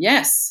that?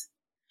 Yes.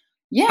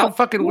 Yeah. How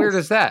fucking weird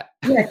is that?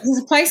 Yeah,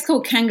 there's a place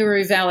called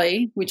Kangaroo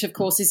Valley, which of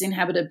course is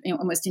inhabited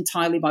almost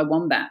entirely by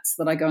wombats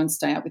that I go and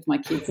stay out with my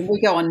kids. And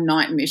we go on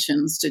night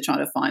missions to try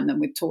to find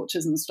them with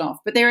torches and stuff.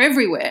 But they're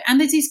everywhere. And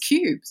there's these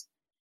cubes.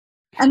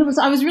 And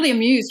I was really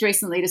amused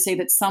recently to see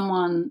that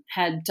someone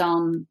had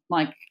done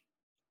like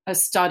a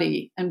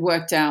study and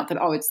worked out that,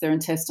 it's their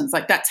intestines.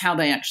 Like that's how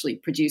they actually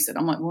produce it.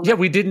 I'm like, well, yeah,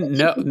 we didn't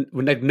know.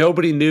 Like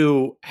nobody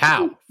knew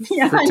how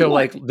until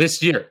like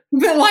this year.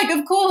 But like,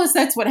 of course,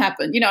 that's what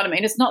happened. You know what I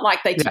mean? It's not like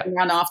they turn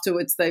around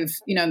afterwards. They've,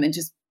 and then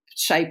just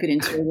shape it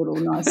into a little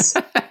nice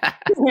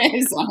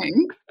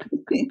zone.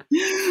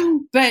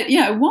 But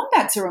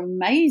wombats are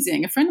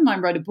amazing. A friend of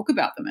mine wrote a book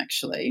about them.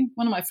 Actually,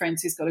 one of my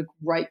friends who's got a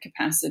great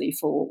capacity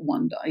for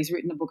wonder. He's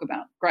written a book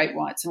about great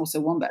whites and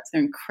also wombats.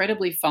 They're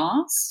incredibly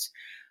fast.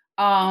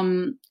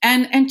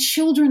 And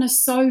children are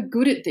so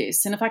good at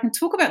this. And if I can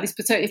talk about this,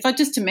 so if I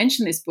just to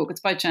mention this book,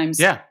 it's by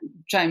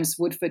James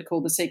Woodford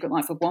called The Secret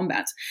Life of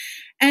Wombats.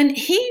 And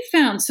he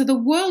found, so the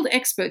world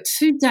expert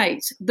to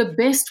date, the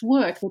best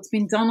work that's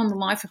been done on the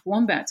life of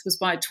wombats was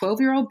by a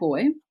 12-year-old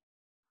boy.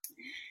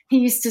 He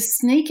used to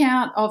sneak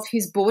out of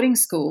his boarding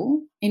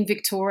school in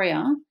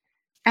Victoria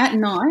at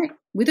night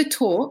with a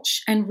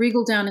torch and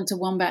wriggle down into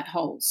wombat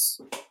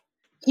holes.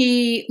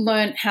 He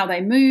learned how they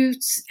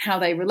moved, how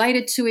they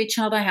related to each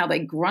other, how they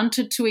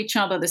grunted to each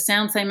other, the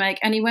sounds they make,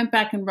 and he went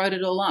back and wrote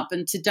it all up.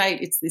 And to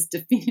date, it's this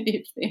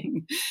definitive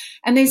thing.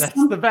 And That's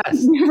the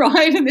best.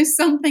 Right? And there's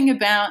something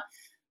about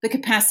the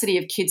capacity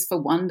of kids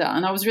for wonder.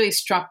 And I was really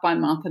struck by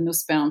Martha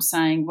Nussbaum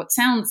saying what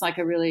sounds like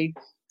a really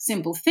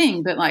simple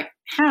thing, but like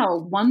how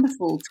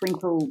wonderful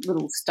Twinkle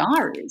Little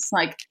Star is.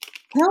 Like,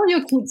 tell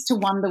your kids to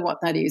wonder what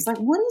that is. Like,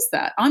 what is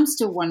that? I'm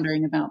still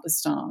wondering about the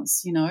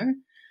stars, you know?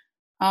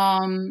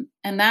 And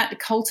that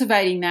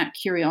cultivating that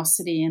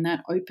curiosity and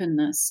that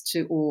openness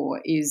to awe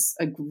is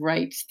a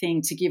great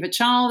thing to give a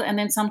child. And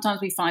then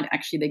sometimes we find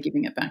actually they're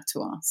giving it back to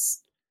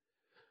us.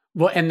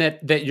 Well, and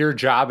that your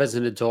job as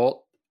an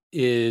adult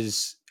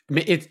is, I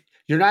mean, it's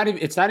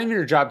not even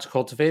your job to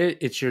cultivate it.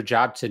 It's your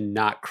job to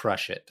not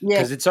crush it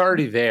because it's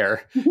already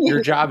there.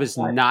 Your job is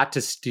not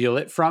to steal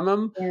it from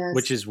them,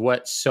 which is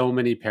what so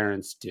many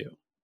parents do.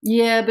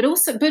 Yeah. But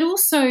also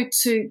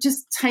to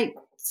just take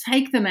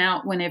them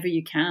out whenever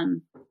you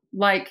can.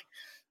 Like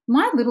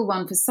my little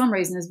one, for some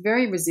reason, is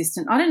very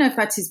resistant. I don't know if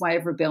that's his way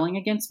of rebelling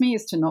against me,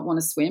 is to not want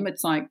to swim.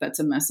 It's like that's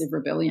a massive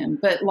rebellion.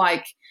 But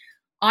like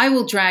I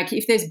will drag,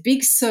 if there's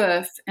big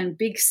surf and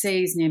big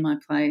seas near my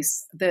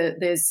place,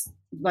 there's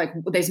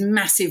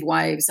massive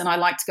waves, and I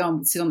like to go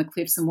and sit on the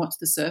cliffs and watch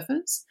the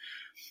surfers.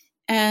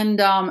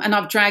 And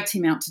I've dragged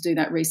him out to do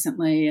that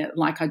recently,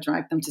 like I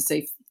dragged them to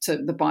see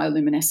the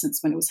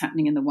bioluminescence when it was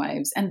happening in the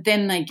waves. And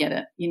then they get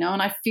it, you know.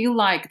 And I feel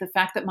like the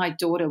fact that my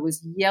daughter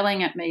was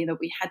yelling at me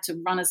that we had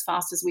to run as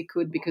fast as we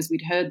could because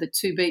we'd heard that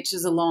 2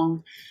 beaches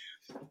along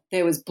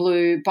there was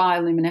blue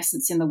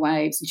bioluminescence in the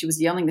waves, and she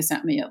was yelling this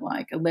at me at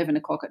like 11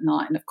 o'clock at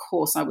night. And, of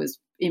course, I was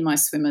in my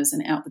swimmers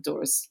and out the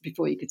doors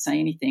before you could say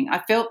anything. I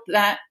felt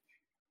that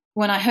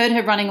when I heard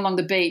her running along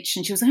the beach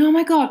and she was like, oh,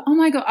 my God,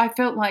 I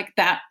felt like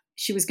that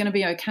she was going to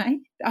be okay.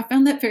 I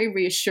found that very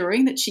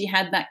reassuring that she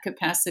had that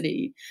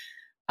capacity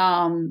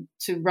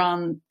to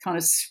run kind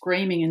of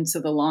screaming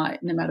into the light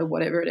no matter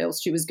whatever else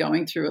she was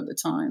going through at the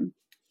time.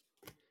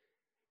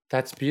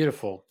 That's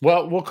beautiful.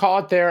 Well, we'll call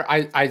it there.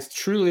 I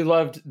truly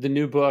loved the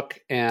new book,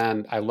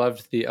 and I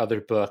loved the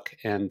other book,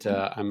 and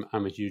I'm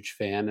a huge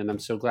fan, and I'm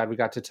so glad we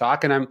got to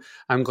talk. And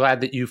I'm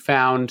glad that you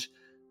found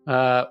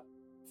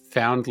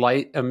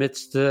light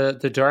amidst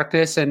the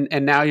darkness,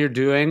 and now you're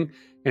doing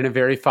in a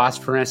very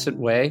phosphorescent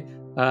way,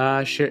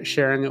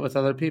 sharing it with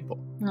other people.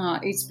 Oh,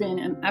 it's been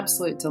an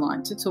absolute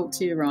delight to talk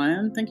to you,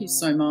 Ryan. Thank you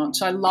so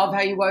much. I love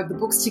how you wove the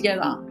books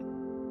together.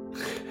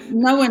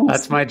 No one.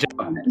 That's my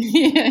job.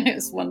 Yeah,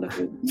 it's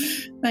wonderful.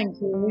 Thank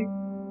you.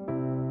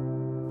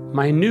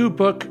 My new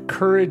book,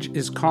 Courage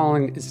is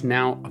Calling, is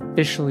now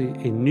officially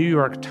a New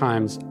York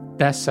Times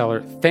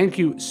bestseller. Thank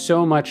you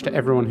so much to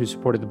everyone who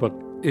supported the book.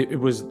 It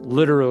was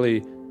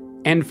literally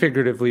and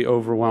figuratively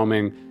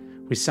overwhelming.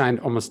 We signed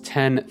almost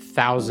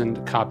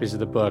 10,000 copies of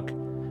the book,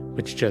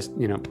 which just,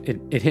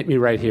 it hit me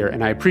right here.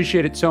 And I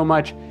appreciate it so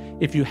much.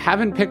 If you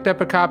haven't picked up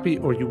a copy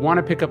or you want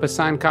to pick up a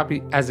signed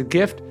copy as a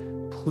gift,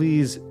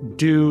 please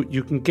do.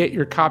 You can get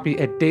your copy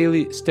at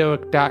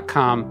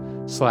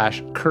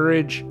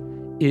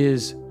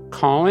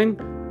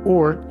dailystoic.com/courageiscalling,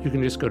 or you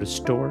can just go to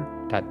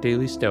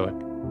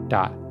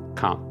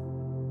store.dailystoic.com.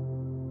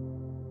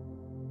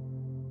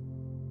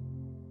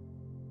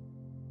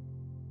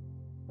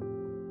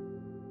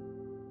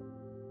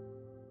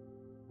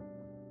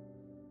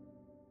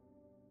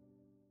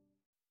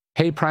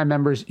 Hey, Prime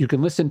members, you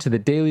can listen to The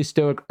Daily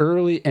Stoic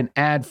early and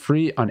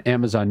ad-free on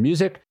Amazon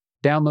Music.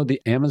 Download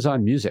the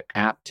Amazon Music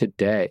app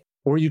today.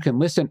 Or you can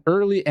listen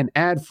early and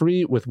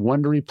ad-free with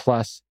Wondery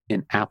Plus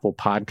in Apple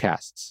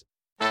Podcasts.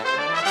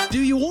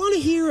 Do you want to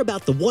hear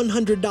about the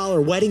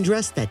 $100 wedding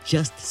dress that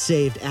just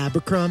saved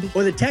Abercrombie?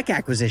 Or the tech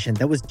acquisition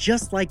that was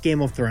just like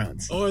Game of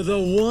Thrones? Or the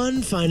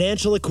one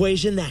financial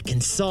equation that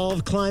can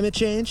solve climate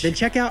change? Then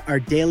check out our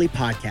daily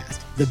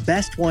podcast, The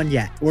Best One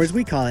Yet, or as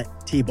we call it,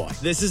 T-Boy.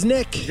 This is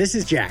Nick. This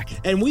is Jack.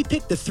 And we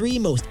pick the 3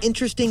 most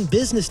interesting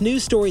business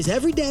news stories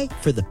every day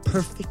for the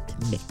perfect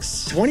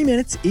mix. 20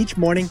 minutes each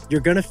morning,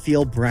 you're going to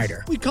feel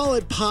brighter. We call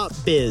it Pop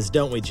Biz,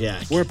 don't we,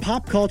 Jack? Where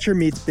pop culture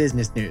meets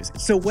business news.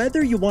 So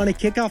whether you want to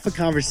kick off a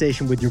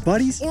conversation with your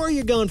buddies, or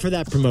you're going for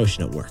that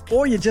promotion at work,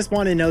 or you just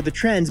want to know the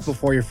trends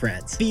before your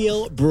friends,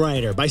 feel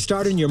brighter by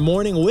starting your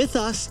morning with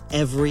us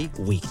every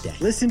weekday.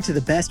 Listen to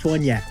The Best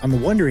One Yet on the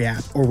Wondery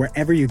app or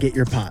wherever you get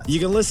your pods. You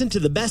can listen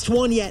to The Best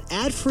One Yet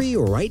ad-free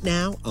right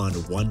now on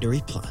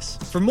Wondery Plus.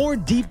 For more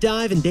deep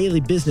dive and daily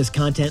business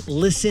content,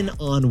 listen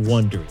on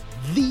Wondery,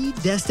 the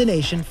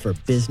destination for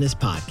business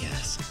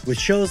podcasts. With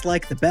shows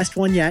like The Best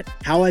One Yet,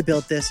 How I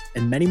Built This,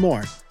 and many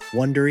more,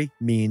 Wondery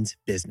means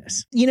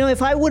business. You know,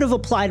 if I would have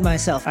applied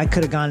myself, I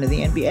could have gone to the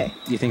NBA.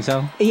 You think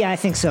so? Yeah, I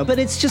think so. But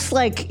it's just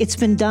like, it's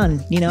been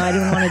done. You know, I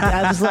didn't want to,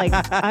 I was like,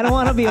 I don't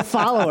want to be a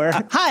follower.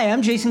 Hi,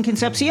 I'm Jason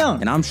Concepcion.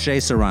 And I'm Shea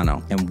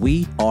Serrano. And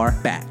we are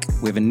back.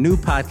 We have a new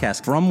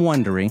podcast from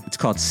Wondery. It's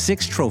called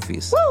Six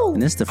Trophies. Woo!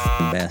 And it's the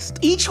best.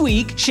 Each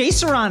week, Shea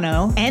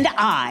Serrano and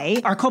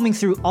I are combing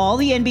through all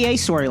the NBA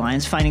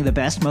storylines, finding the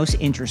best, most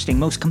interesting,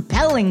 most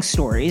compelling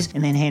stories,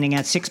 and then handing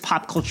out 6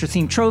 pop culture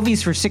themed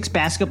trophies for 6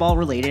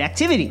 basketball-related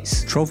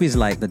activities. Trophies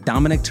like the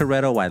Dominic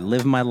Toretto I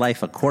Live My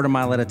Life a Quarter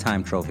Mile at a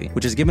Time trophy,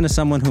 which is given to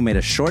someone who made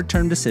a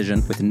short-term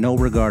decision with no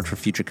regard for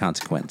future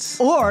consequence.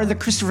 Or the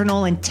Christopher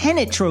Nolan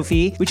Tenet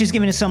trophy, which is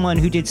given to someone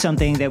who did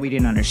something that we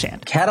didn't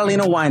understand.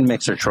 Catalina Wine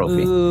Mixer trophy.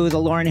 Ooh, the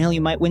Lauryn Hill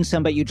You Might Win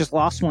Some, but you just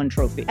lost one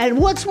trophy. And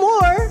what's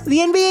more, the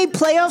NBA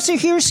playoffs are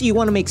here, so you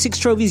want to make 6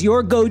 Trophies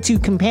your go-to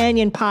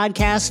companion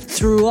podcast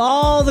through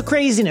all the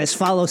craziness.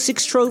 Follow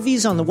 6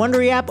 Trophies on the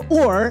Wondery app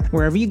or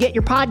wherever you get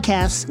your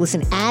podcasts.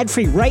 Listen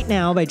ad-free right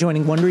now by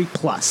joining Wondery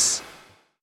Plus.